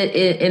 Like, and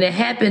it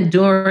happened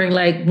during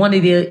like one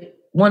of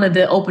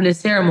the opening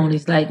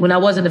ceremonies. Like when I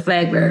wasn't a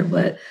flag bearer,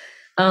 but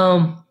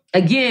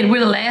again, we're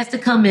the last to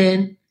come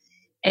in.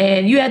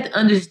 And you have to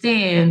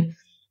understand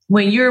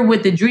when you're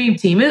with the dream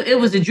team, it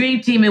was the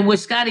dream team in which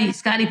Scottie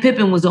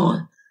Pippen was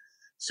on.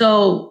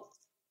 So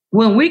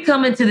when we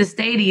come into the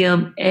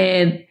stadium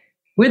and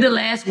we're the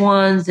last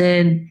ones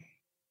and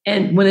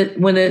And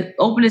when the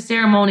opening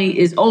ceremony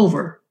is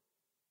over,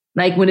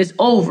 like when it's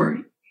over,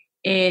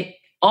 and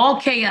all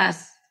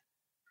chaos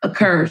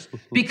occurs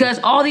because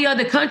all the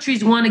other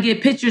countries want to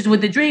get pictures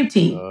with the Dream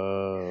Team,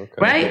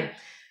 right?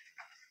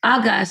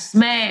 I got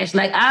smashed.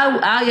 Like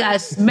I got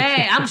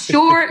smashed. I'm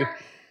short.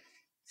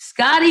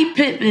 Scottie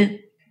Pippen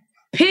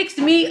picks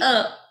me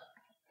up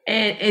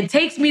and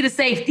takes me to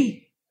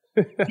safety.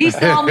 He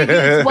saw me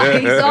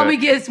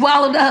get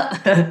swallowed up.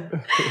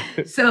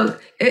 So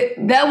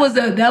that was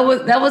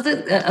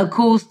a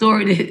cool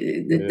story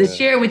to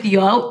share with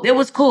you all. It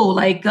was cool.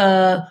 Like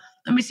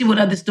let me see what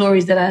other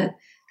stories that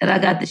I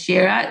got to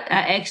share. I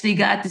actually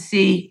got to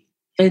see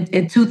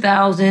in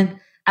 2000.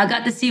 I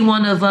got to see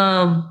one of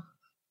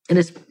and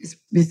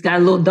it's got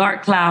a little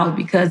dark cloud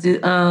because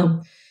it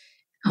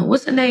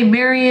what's her name?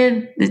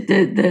 Marion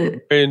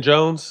Marion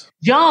Jones.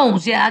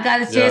 Jones, yeah, I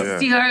got a chance to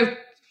see her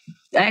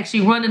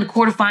actually run in the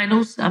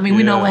quarterfinals. I mean,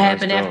 we know what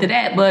happened after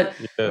that, but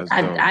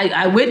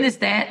I witnessed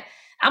that.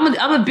 I'm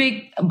a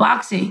big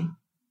boxing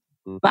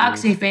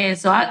fan,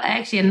 so I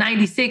actually in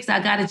 '96 I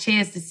got a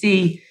chance to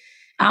see.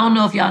 I don't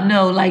know if y'all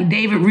know, like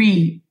David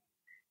Reed.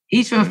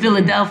 He's from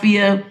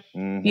Philadelphia.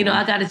 You know,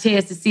 I got a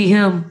chance to see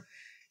him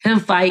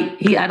fight.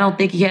 I don't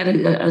think he had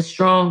a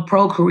strong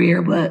pro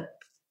career, but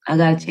I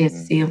got a chance to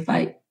see him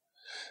fight.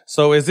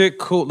 So is it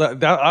cool?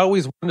 I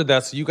always wondered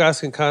that. So you guys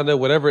can kind of,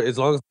 whatever, as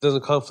long as it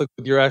doesn't conflict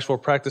with your actual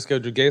practice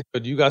schedule games,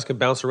 but you guys can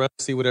bounce around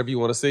and see whatever you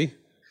want to see?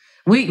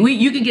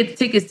 You can get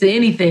tickets to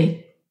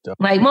anything. Yeah.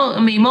 Like,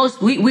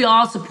 we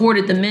all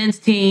supported the men's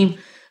team,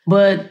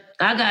 but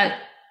I got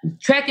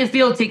track and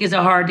field tickets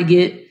are hard to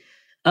get.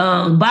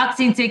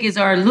 Boxing tickets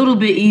are a little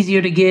bit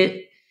easier to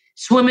get.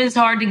 Swimming's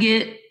hard to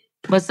get,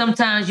 but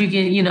sometimes you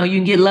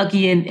can get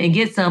lucky and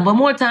get some. But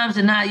more times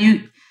than not,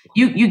 you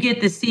get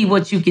to see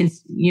what you can,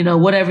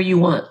 whatever you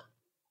want,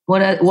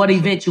 what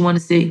event you want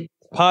to see.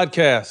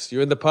 Podcast.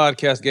 You're in the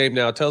podcast game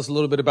now. Tell us a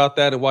little bit about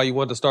that and why you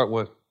wanted to start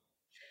one.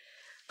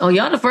 Oh,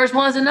 y'all the first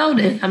ones to know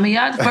that. I mean,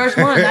 y'all the first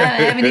ones. I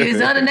haven't even,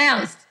 it's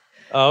unannounced.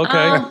 Oh,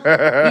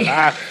 okay.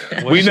 Yeah.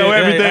 We know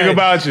everything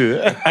about you.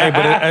 Hey,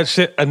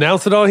 but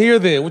announce it on here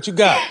then. What you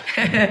got?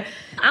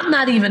 I'm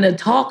not even a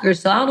talker,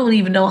 so I don't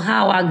even know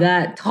how I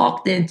got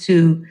talked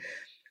into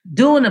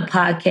doing a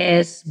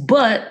podcast.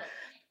 But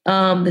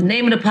the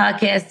name of the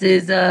podcast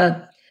is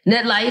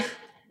Net Life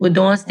with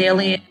Dawn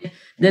Staley. And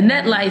the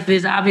Net Life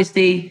is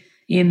obviously,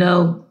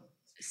 the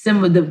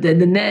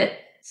net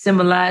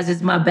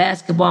symbolizes my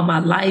basketball, my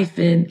life,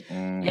 and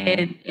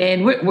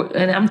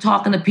I'm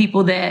talking to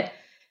people that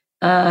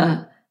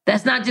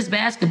that's not just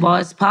basketball;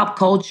 it's pop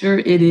culture.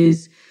 It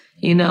is,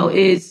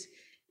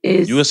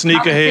 is you a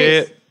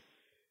sneakerhead?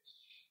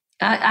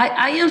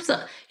 I am so.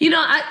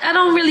 I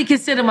don't really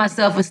consider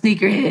myself a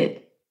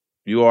sneakerhead.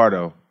 You are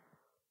though.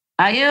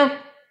 I am.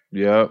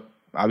 Yep.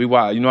 I be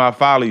wild. I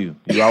follow you.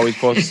 You always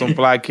post some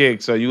fly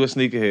kicks, so you a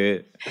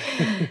sneakerhead.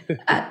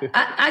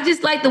 I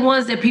just like the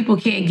ones that people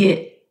can't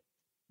get.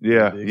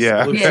 Yeah.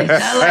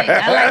 I like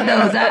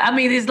those. I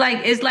mean, it's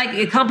like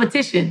a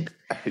competition.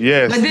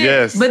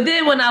 Yes, But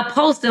then when I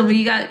post them,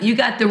 you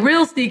got the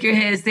real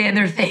sneakerheads saying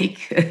they're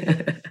fake.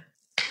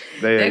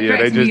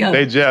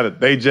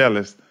 They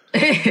jealous.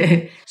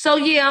 So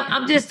yeah,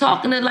 I'm just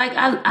talking to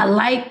I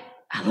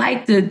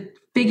like to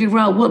figure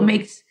out what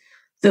makes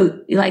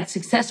the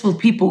successful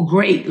people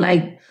great.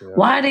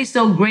 Why are they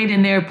so great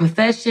in their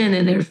profession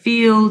and their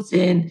fields?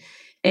 And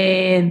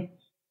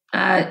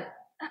I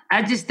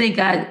just think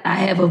I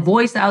have a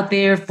voice out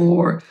there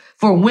for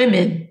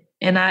women,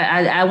 and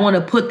I want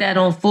to put that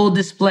on full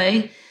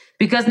display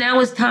because now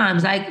it's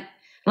times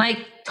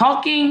like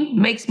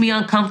talking makes me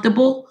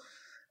uncomfortable,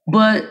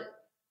 but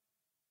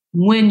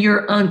when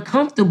you're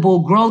uncomfortable,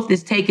 growth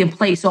is taking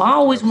place. So I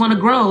always want to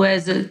grow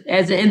as an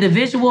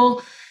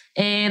individual,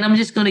 and I'm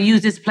just going to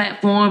use this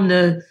platform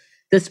to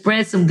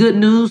spread some good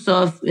news.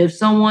 So if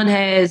someone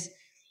has,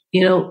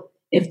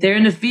 if they're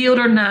in the field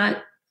or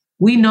not,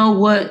 we know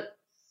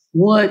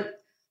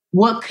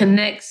what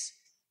connects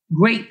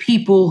great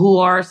people who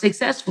are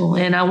successful.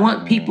 And I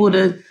want people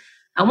to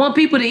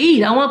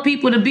eat. I want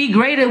people to be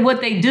great at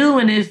what they do.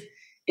 And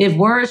if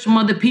words from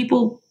other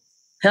people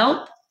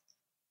help,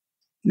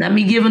 let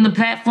me give them the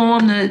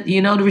platform to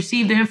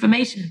receive the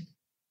information.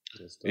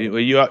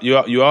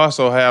 You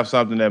also have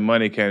something that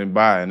money can't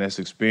buy, and that's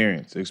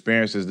experience.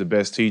 Experience is the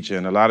best teacher,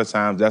 and a lot of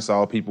times that's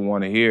all people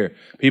want to hear.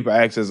 People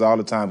ask us all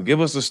the time,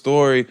 give us a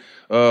story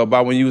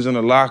about when you was in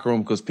the locker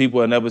room, because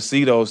people will never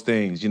see those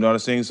things. You know what I'm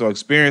saying? So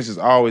experience is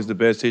always the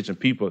best teacher.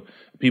 People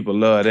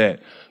love that.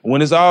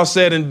 When it's all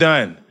said and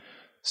done,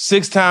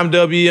 6-time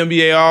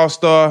WNBA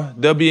All-Star,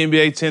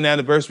 WNBA 10th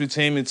anniversary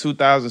team in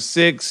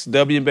 2006,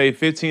 WNBA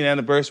 15th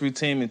anniversary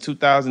team in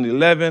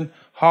 2011,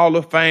 Hall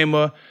of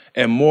Famer,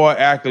 and more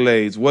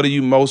accolades. What are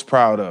you most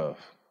proud of?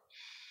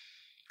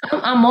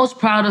 I'm most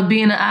proud of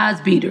being an odds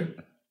beater,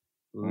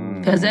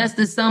 because that's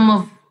the sum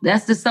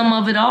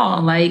of it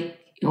all.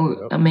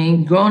 I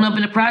mean, growing up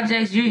in the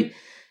projects,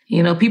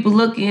 people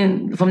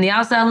looking from the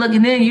outside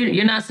looking in,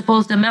 you're not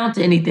supposed to amount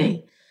to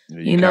anything.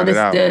 You know,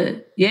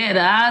 the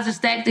odds are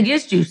stacked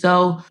against you.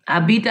 So I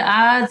beat the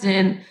odds,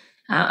 and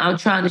I'm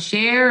trying to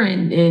share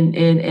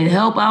and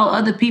help out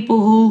other people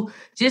who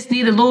just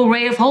need a little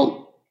ray of hope.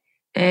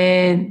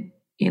 And,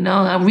 you know,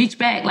 I reach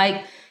back.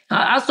 Like,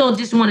 I also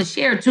just want to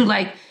share too,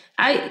 like,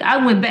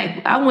 I went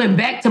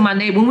back to my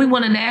neighborhood. When we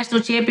won a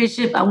national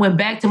championship, I went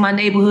back to my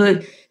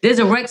neighborhood. There's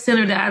a rec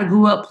center that I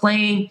grew up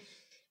playing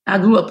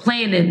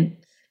in.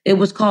 It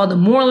was called the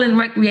Moreland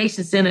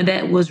Recreation Center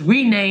that was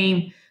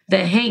renamed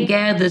the Hank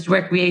Gathers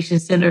Recreation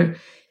Center.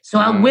 So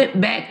I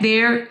went back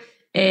there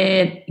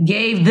and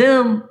gave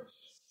them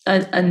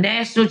a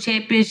national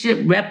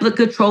championship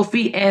replica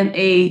trophy and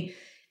a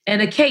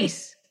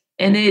case.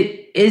 And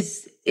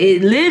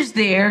it lives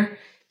there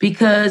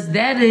because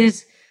that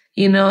is,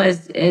 you know,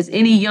 as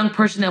any young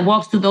person that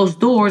walks through those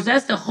doors,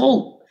 that's the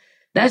hope.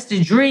 That's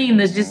the dream,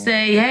 to just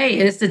say, hey,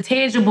 it's a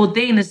tangible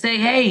thing to say,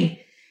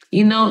 hey,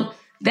 you know,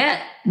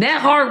 that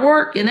hard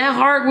work and that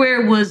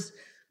hardware was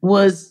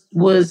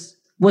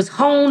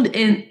honed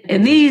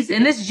in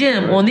this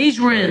gym, on these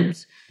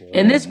rims,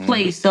 in this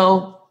place.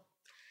 So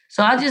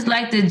I just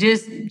like to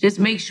just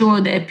make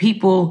sure that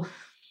people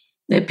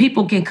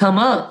can come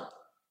up.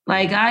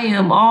 Like, I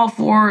am all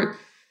for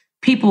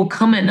people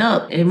coming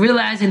up and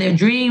realizing their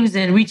dreams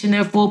and reaching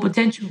their full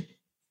potential.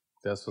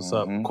 That's what's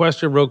up.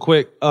 Question real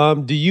quick.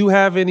 Do you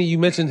have any, you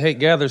mentioned Hank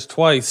Gathers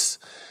twice.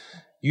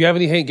 You have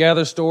any Hank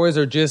Gathers stories,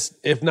 or just,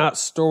 if not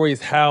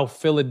stories, how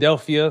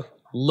Philadelphia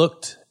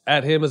looked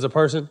at him as a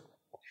person?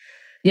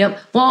 Yep.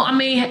 Well, I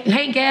mean,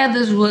 Hank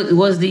Gathers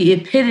was the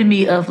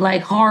epitome of,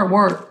 like, hard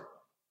work.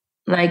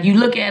 Like, you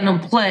look at him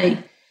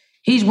play,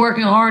 he's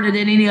working harder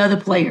than any other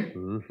player.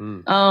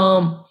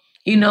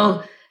 You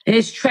know,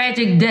 his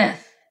tragic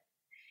death,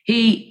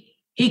 he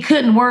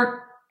couldn't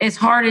work as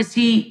hard as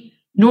he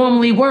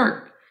normally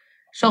worked.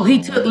 So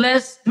he took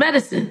less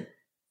medicine.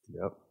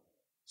 Yep.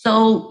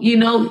 So, you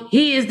know,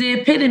 he is the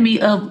epitome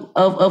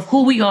of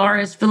who we are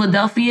as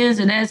Philadelphians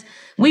and as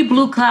we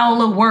blue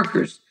collar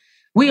workers.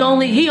 He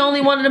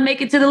only wanted to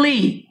make it to the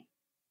league.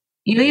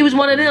 You know, he was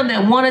one of them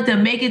that wanted to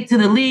make it to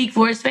the league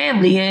for his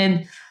family,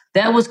 and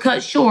that was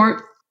cut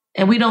short.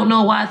 And we don't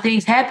know why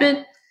things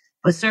happened,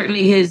 but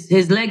certainly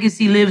his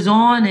legacy lives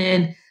on,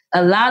 and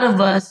a lot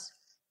of us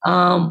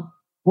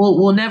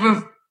will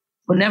never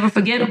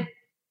forget him.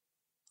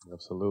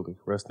 Absolutely.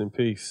 Rest in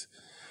peace.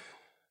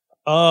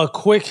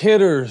 Quick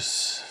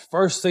hitters.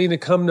 First thing to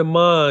come to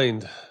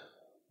mind.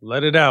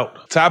 Let it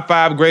out. Top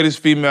 5 greatest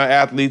female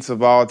athletes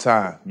of all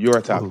time. Your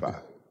top 5.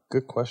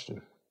 Good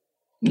question.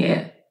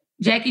 Yeah.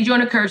 Jackie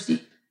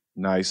Joyner-Kersee.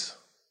 Nice.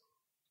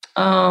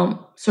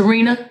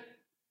 Serena.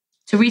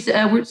 Teresa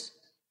Edwards.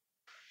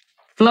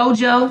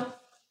 FloJo.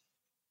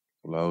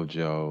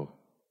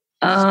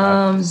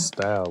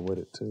 Style with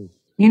it too.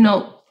 You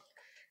know,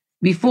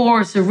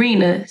 before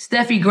Serena,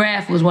 Steffi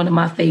Graf was one of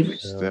my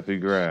favorites. Steffi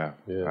Graf.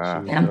 Yeah,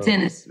 I'm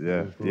tennis.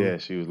 Yeah,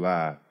 she was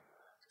live.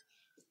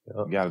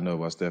 You got to know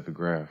about Steffi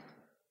Graf.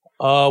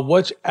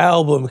 Which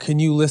album can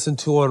you listen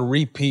to on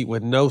repeat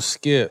with no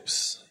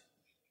skips?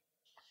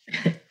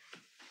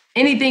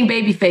 Anything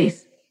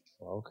Babyface.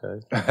 Okay.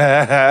 Was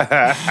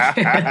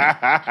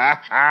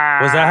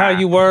that how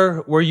you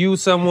were? Were you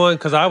someone?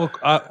 Because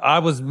I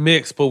was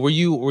mixed, but were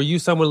you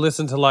someone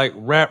listen to like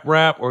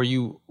rap, or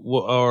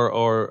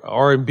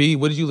R&B?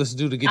 What did you listen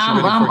to get you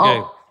ready for a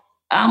game?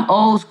 I'm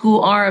old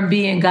school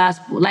R&B and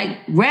gospel. Like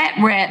rap.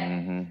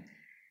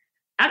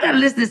 I gotta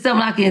listen to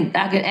something I can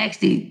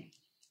actually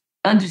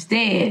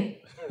understand.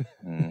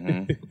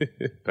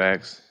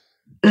 Facts.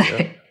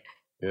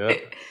 Yeah.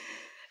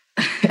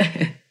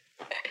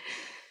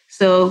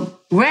 So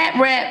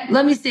rap.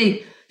 Let me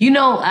see. You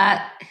know,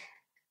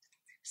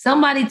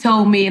 somebody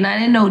told me, and I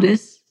didn't know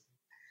this.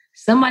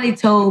 Somebody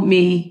told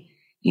me,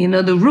 you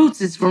know, the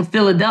Roots is from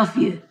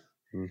Philadelphia.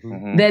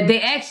 That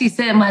they actually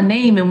said my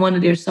name in one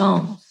of their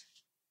songs.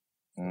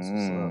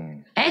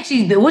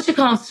 Actually, what's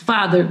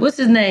father? What's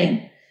his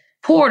name?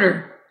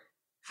 Porter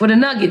for the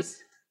Nuggets.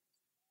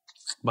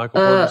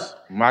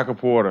 Michael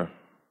Porter.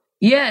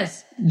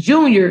 Yes,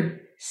 Junior.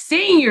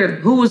 Senior,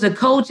 who was a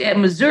coach at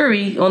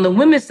Missouri on the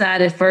women's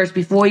side at first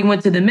before he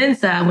went to the men's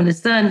side when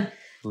his son,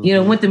 you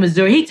know, went to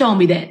Missouri. He told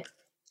me that.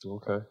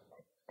 Okay.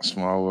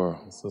 Small world.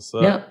 That's what's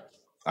up. Yep.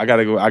 I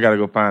gotta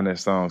go find that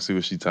song, see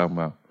what she's talking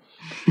about.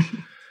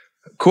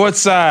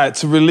 Courtside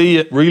to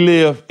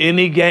relive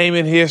any game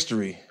in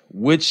history.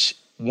 Which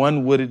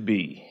one would it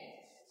be?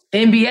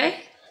 NBA?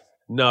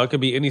 No, it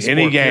could be any sport,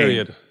 any game.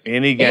 period.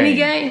 Any game. Any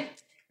game?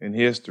 In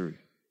history.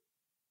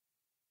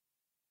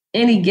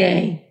 Any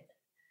game.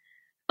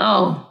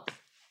 Oh.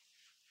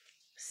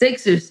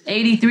 Sixers,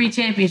 83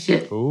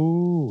 championship.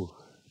 Ooh.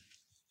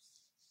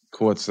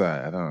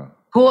 Courtside, huh?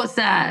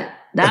 Courtside.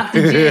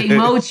 Dr. J,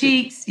 Mo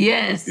Cheeks,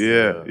 yes.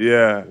 Yeah.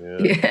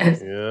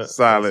 Yes. Yeah.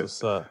 Solid.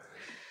 That's what's up.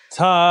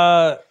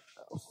 Top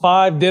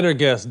 5 dinner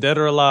guests, dead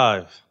or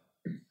alive.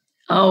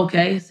 Oh,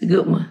 okay, it's a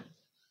good one.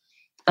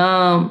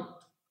 Oprah.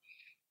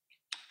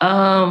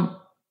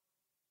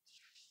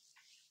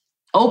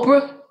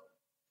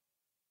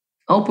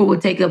 Oprah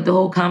would take up the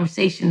whole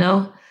conversation,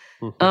 though.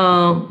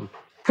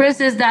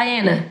 Princess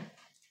Diana.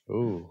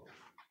 Ooh,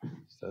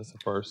 that's the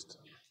first.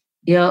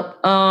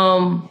 Yep.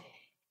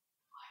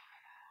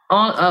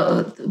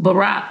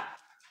 Barack.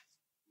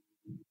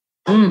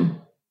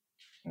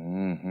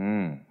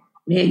 Mm-hmm.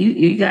 Yeah,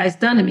 you guys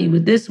stunning me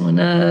with this one.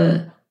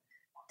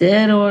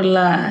 Dead or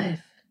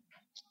Alive.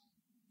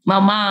 My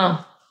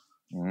mom.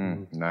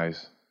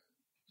 Nice.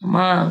 My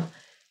mom.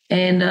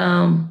 And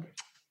I'm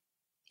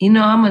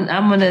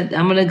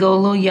gonna go a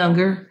little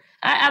younger.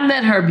 I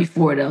met her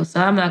before though,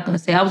 so I'm not gonna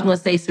say. I was gonna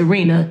say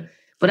Serena,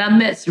 but I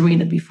met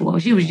Serena before.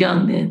 She was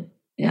young then.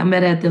 Yeah, I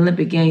met her at the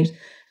Olympic Games.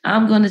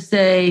 I'm gonna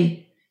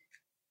say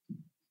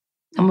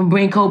I'm gonna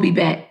bring Kobe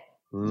back.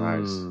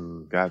 Nice.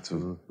 Got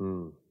to.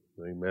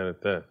 Ain't mad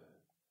at that.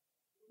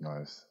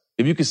 Nice.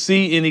 If you could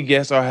see any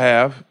guest or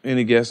have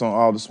any guest on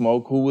All the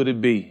Smoke, who would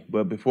it be?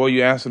 But before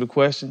you answer the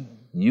question,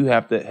 you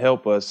have to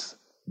help us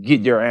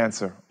get your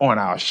answer on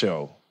our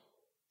show.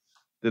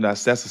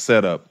 That's a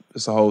setup.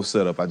 It's a whole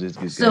setup. I just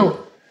get So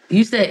going.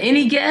 you said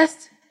any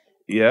guest?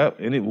 Yeah,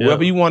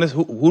 whoever you want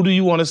to. Who do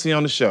you want to see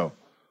on the show?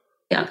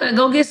 Y'all gotta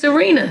go get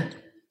Serena.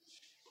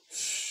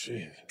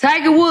 Shit.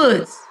 Tiger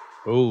Woods.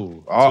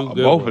 Ooh,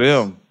 both of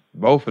them.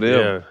 Both of them.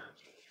 Yeah.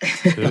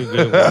 Two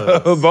good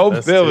ones. Both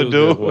That's of them, two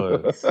dude.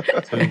 good ones.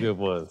 Two good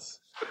ones.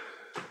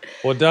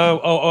 Well, Dom,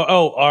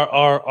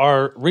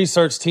 our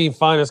research team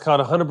finds it's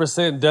called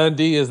 100%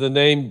 Dundee is the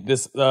name,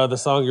 the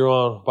song you're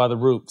on by The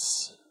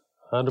Roots.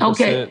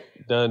 100%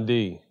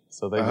 Dundee.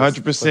 So they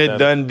 100%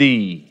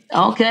 Dundee.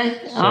 Okay.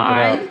 All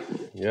right.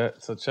 Yeah,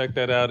 so check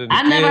that out.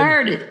 I never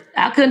heard it.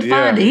 I couldn't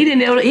find it. He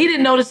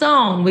didn't know the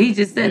song, but he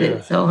just said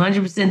it. So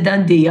 100%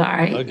 Dundee. All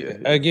right.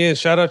 Again,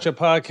 shout out your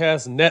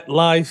podcast, Net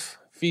Life,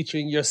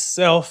 featuring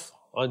yourself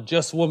on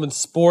Just Women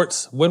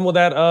Sports. When will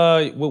that?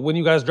 When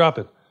you guys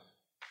dropping?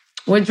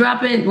 We're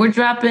dropping.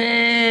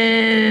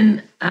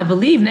 I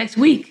believe next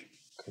week.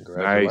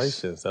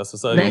 Congratulations. Nice. That's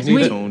what's up. Next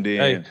week.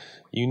 Hey,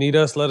 you need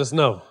us? Let us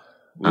know.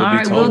 All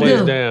right, we'll always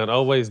do. down,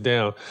 always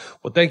down.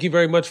 Well, thank you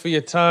very much for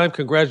your time.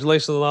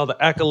 Congratulations on all the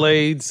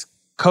accolades,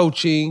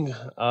 coaching,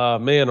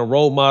 man, a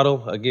role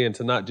model, again,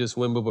 to not just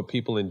women, but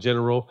people in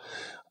general.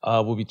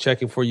 We'll be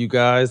checking for you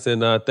guys,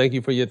 and thank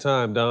you for your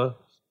time, Don.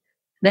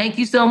 Thank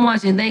you so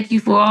much, and thank you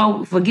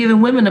for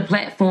giving women a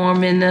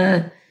platform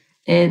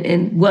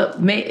and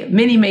what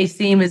many may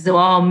seem as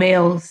all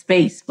male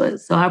space. But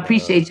so I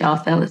appreciate y'all,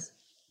 fellas.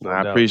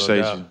 I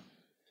appreciate you.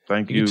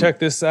 Thank you. You can check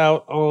this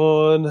out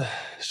on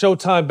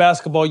Showtime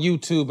Basketball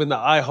YouTube and the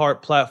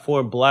iHeart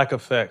platform Black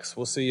Effects.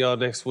 We'll see y'all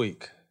next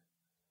week.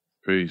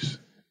 Peace.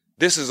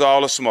 This is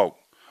All the Smoke,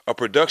 a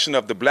production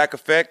of The Black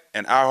Effect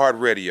and iHeart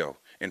Radio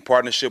in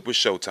partnership with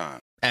Showtime.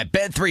 At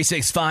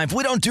Bet365,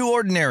 we don't do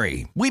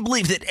ordinary. We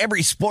believe that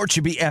every sport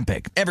should be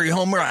epic. Every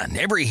home run,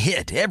 every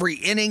hit, every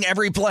inning,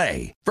 every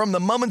play. From the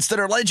moments that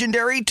are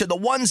legendary to the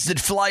ones that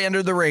fly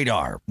under the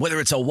radar. Whether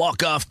it's a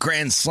walk-off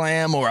grand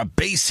slam or a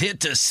base hit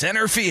to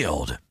center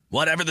field.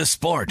 Whatever the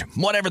sport,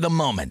 whatever the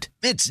moment,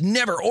 it's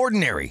never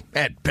ordinary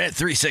at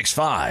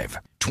Bet365.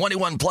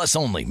 21 plus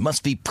only.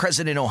 Must be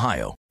present in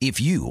Ohio. If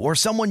you or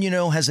someone you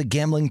know has a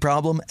gambling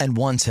problem and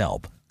wants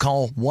help,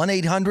 call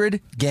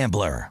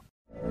 1-800-GAMBLER.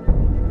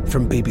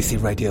 From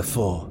BBC Radio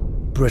 4,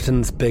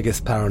 Britain's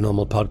biggest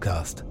paranormal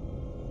podcast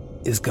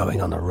is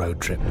going on a road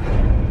trip.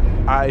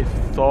 I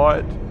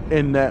thought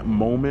in that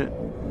moment,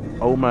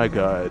 oh my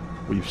God,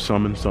 we've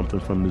summoned something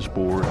from this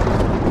board.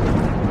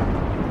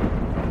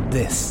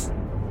 This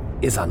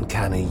is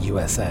Uncanny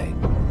USA.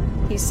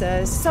 He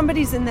says,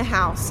 somebody's in the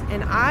house,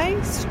 and I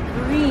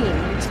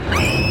screamed.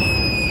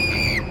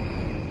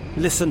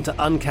 Listen to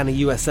Uncanny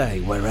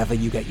USA wherever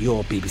you get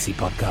your BBC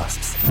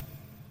podcasts,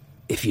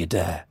 if you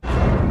dare.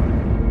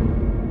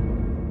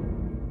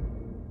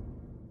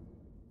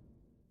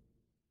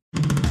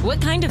 What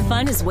kind of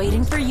fun is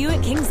waiting for you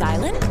at Kings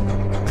Island?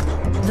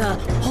 The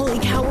holy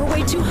cow, we're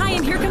way too high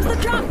and here comes the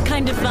drop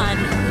kind of fun.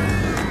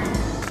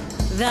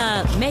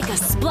 The make a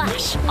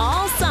splash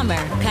all summer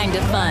kind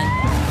of fun.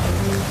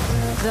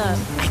 The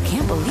I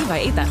can't believe I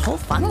ate that whole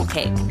funnel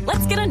cake.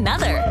 Let's get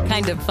another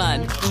kind of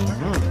fun.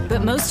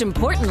 But most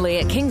importantly,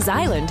 at Kings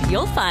Island,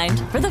 you'll find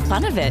for the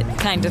fun of it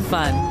kind of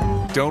fun.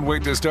 Don't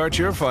wait to start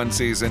your fun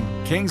season.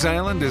 Kings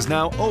Island is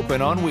now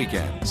open on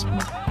weekends.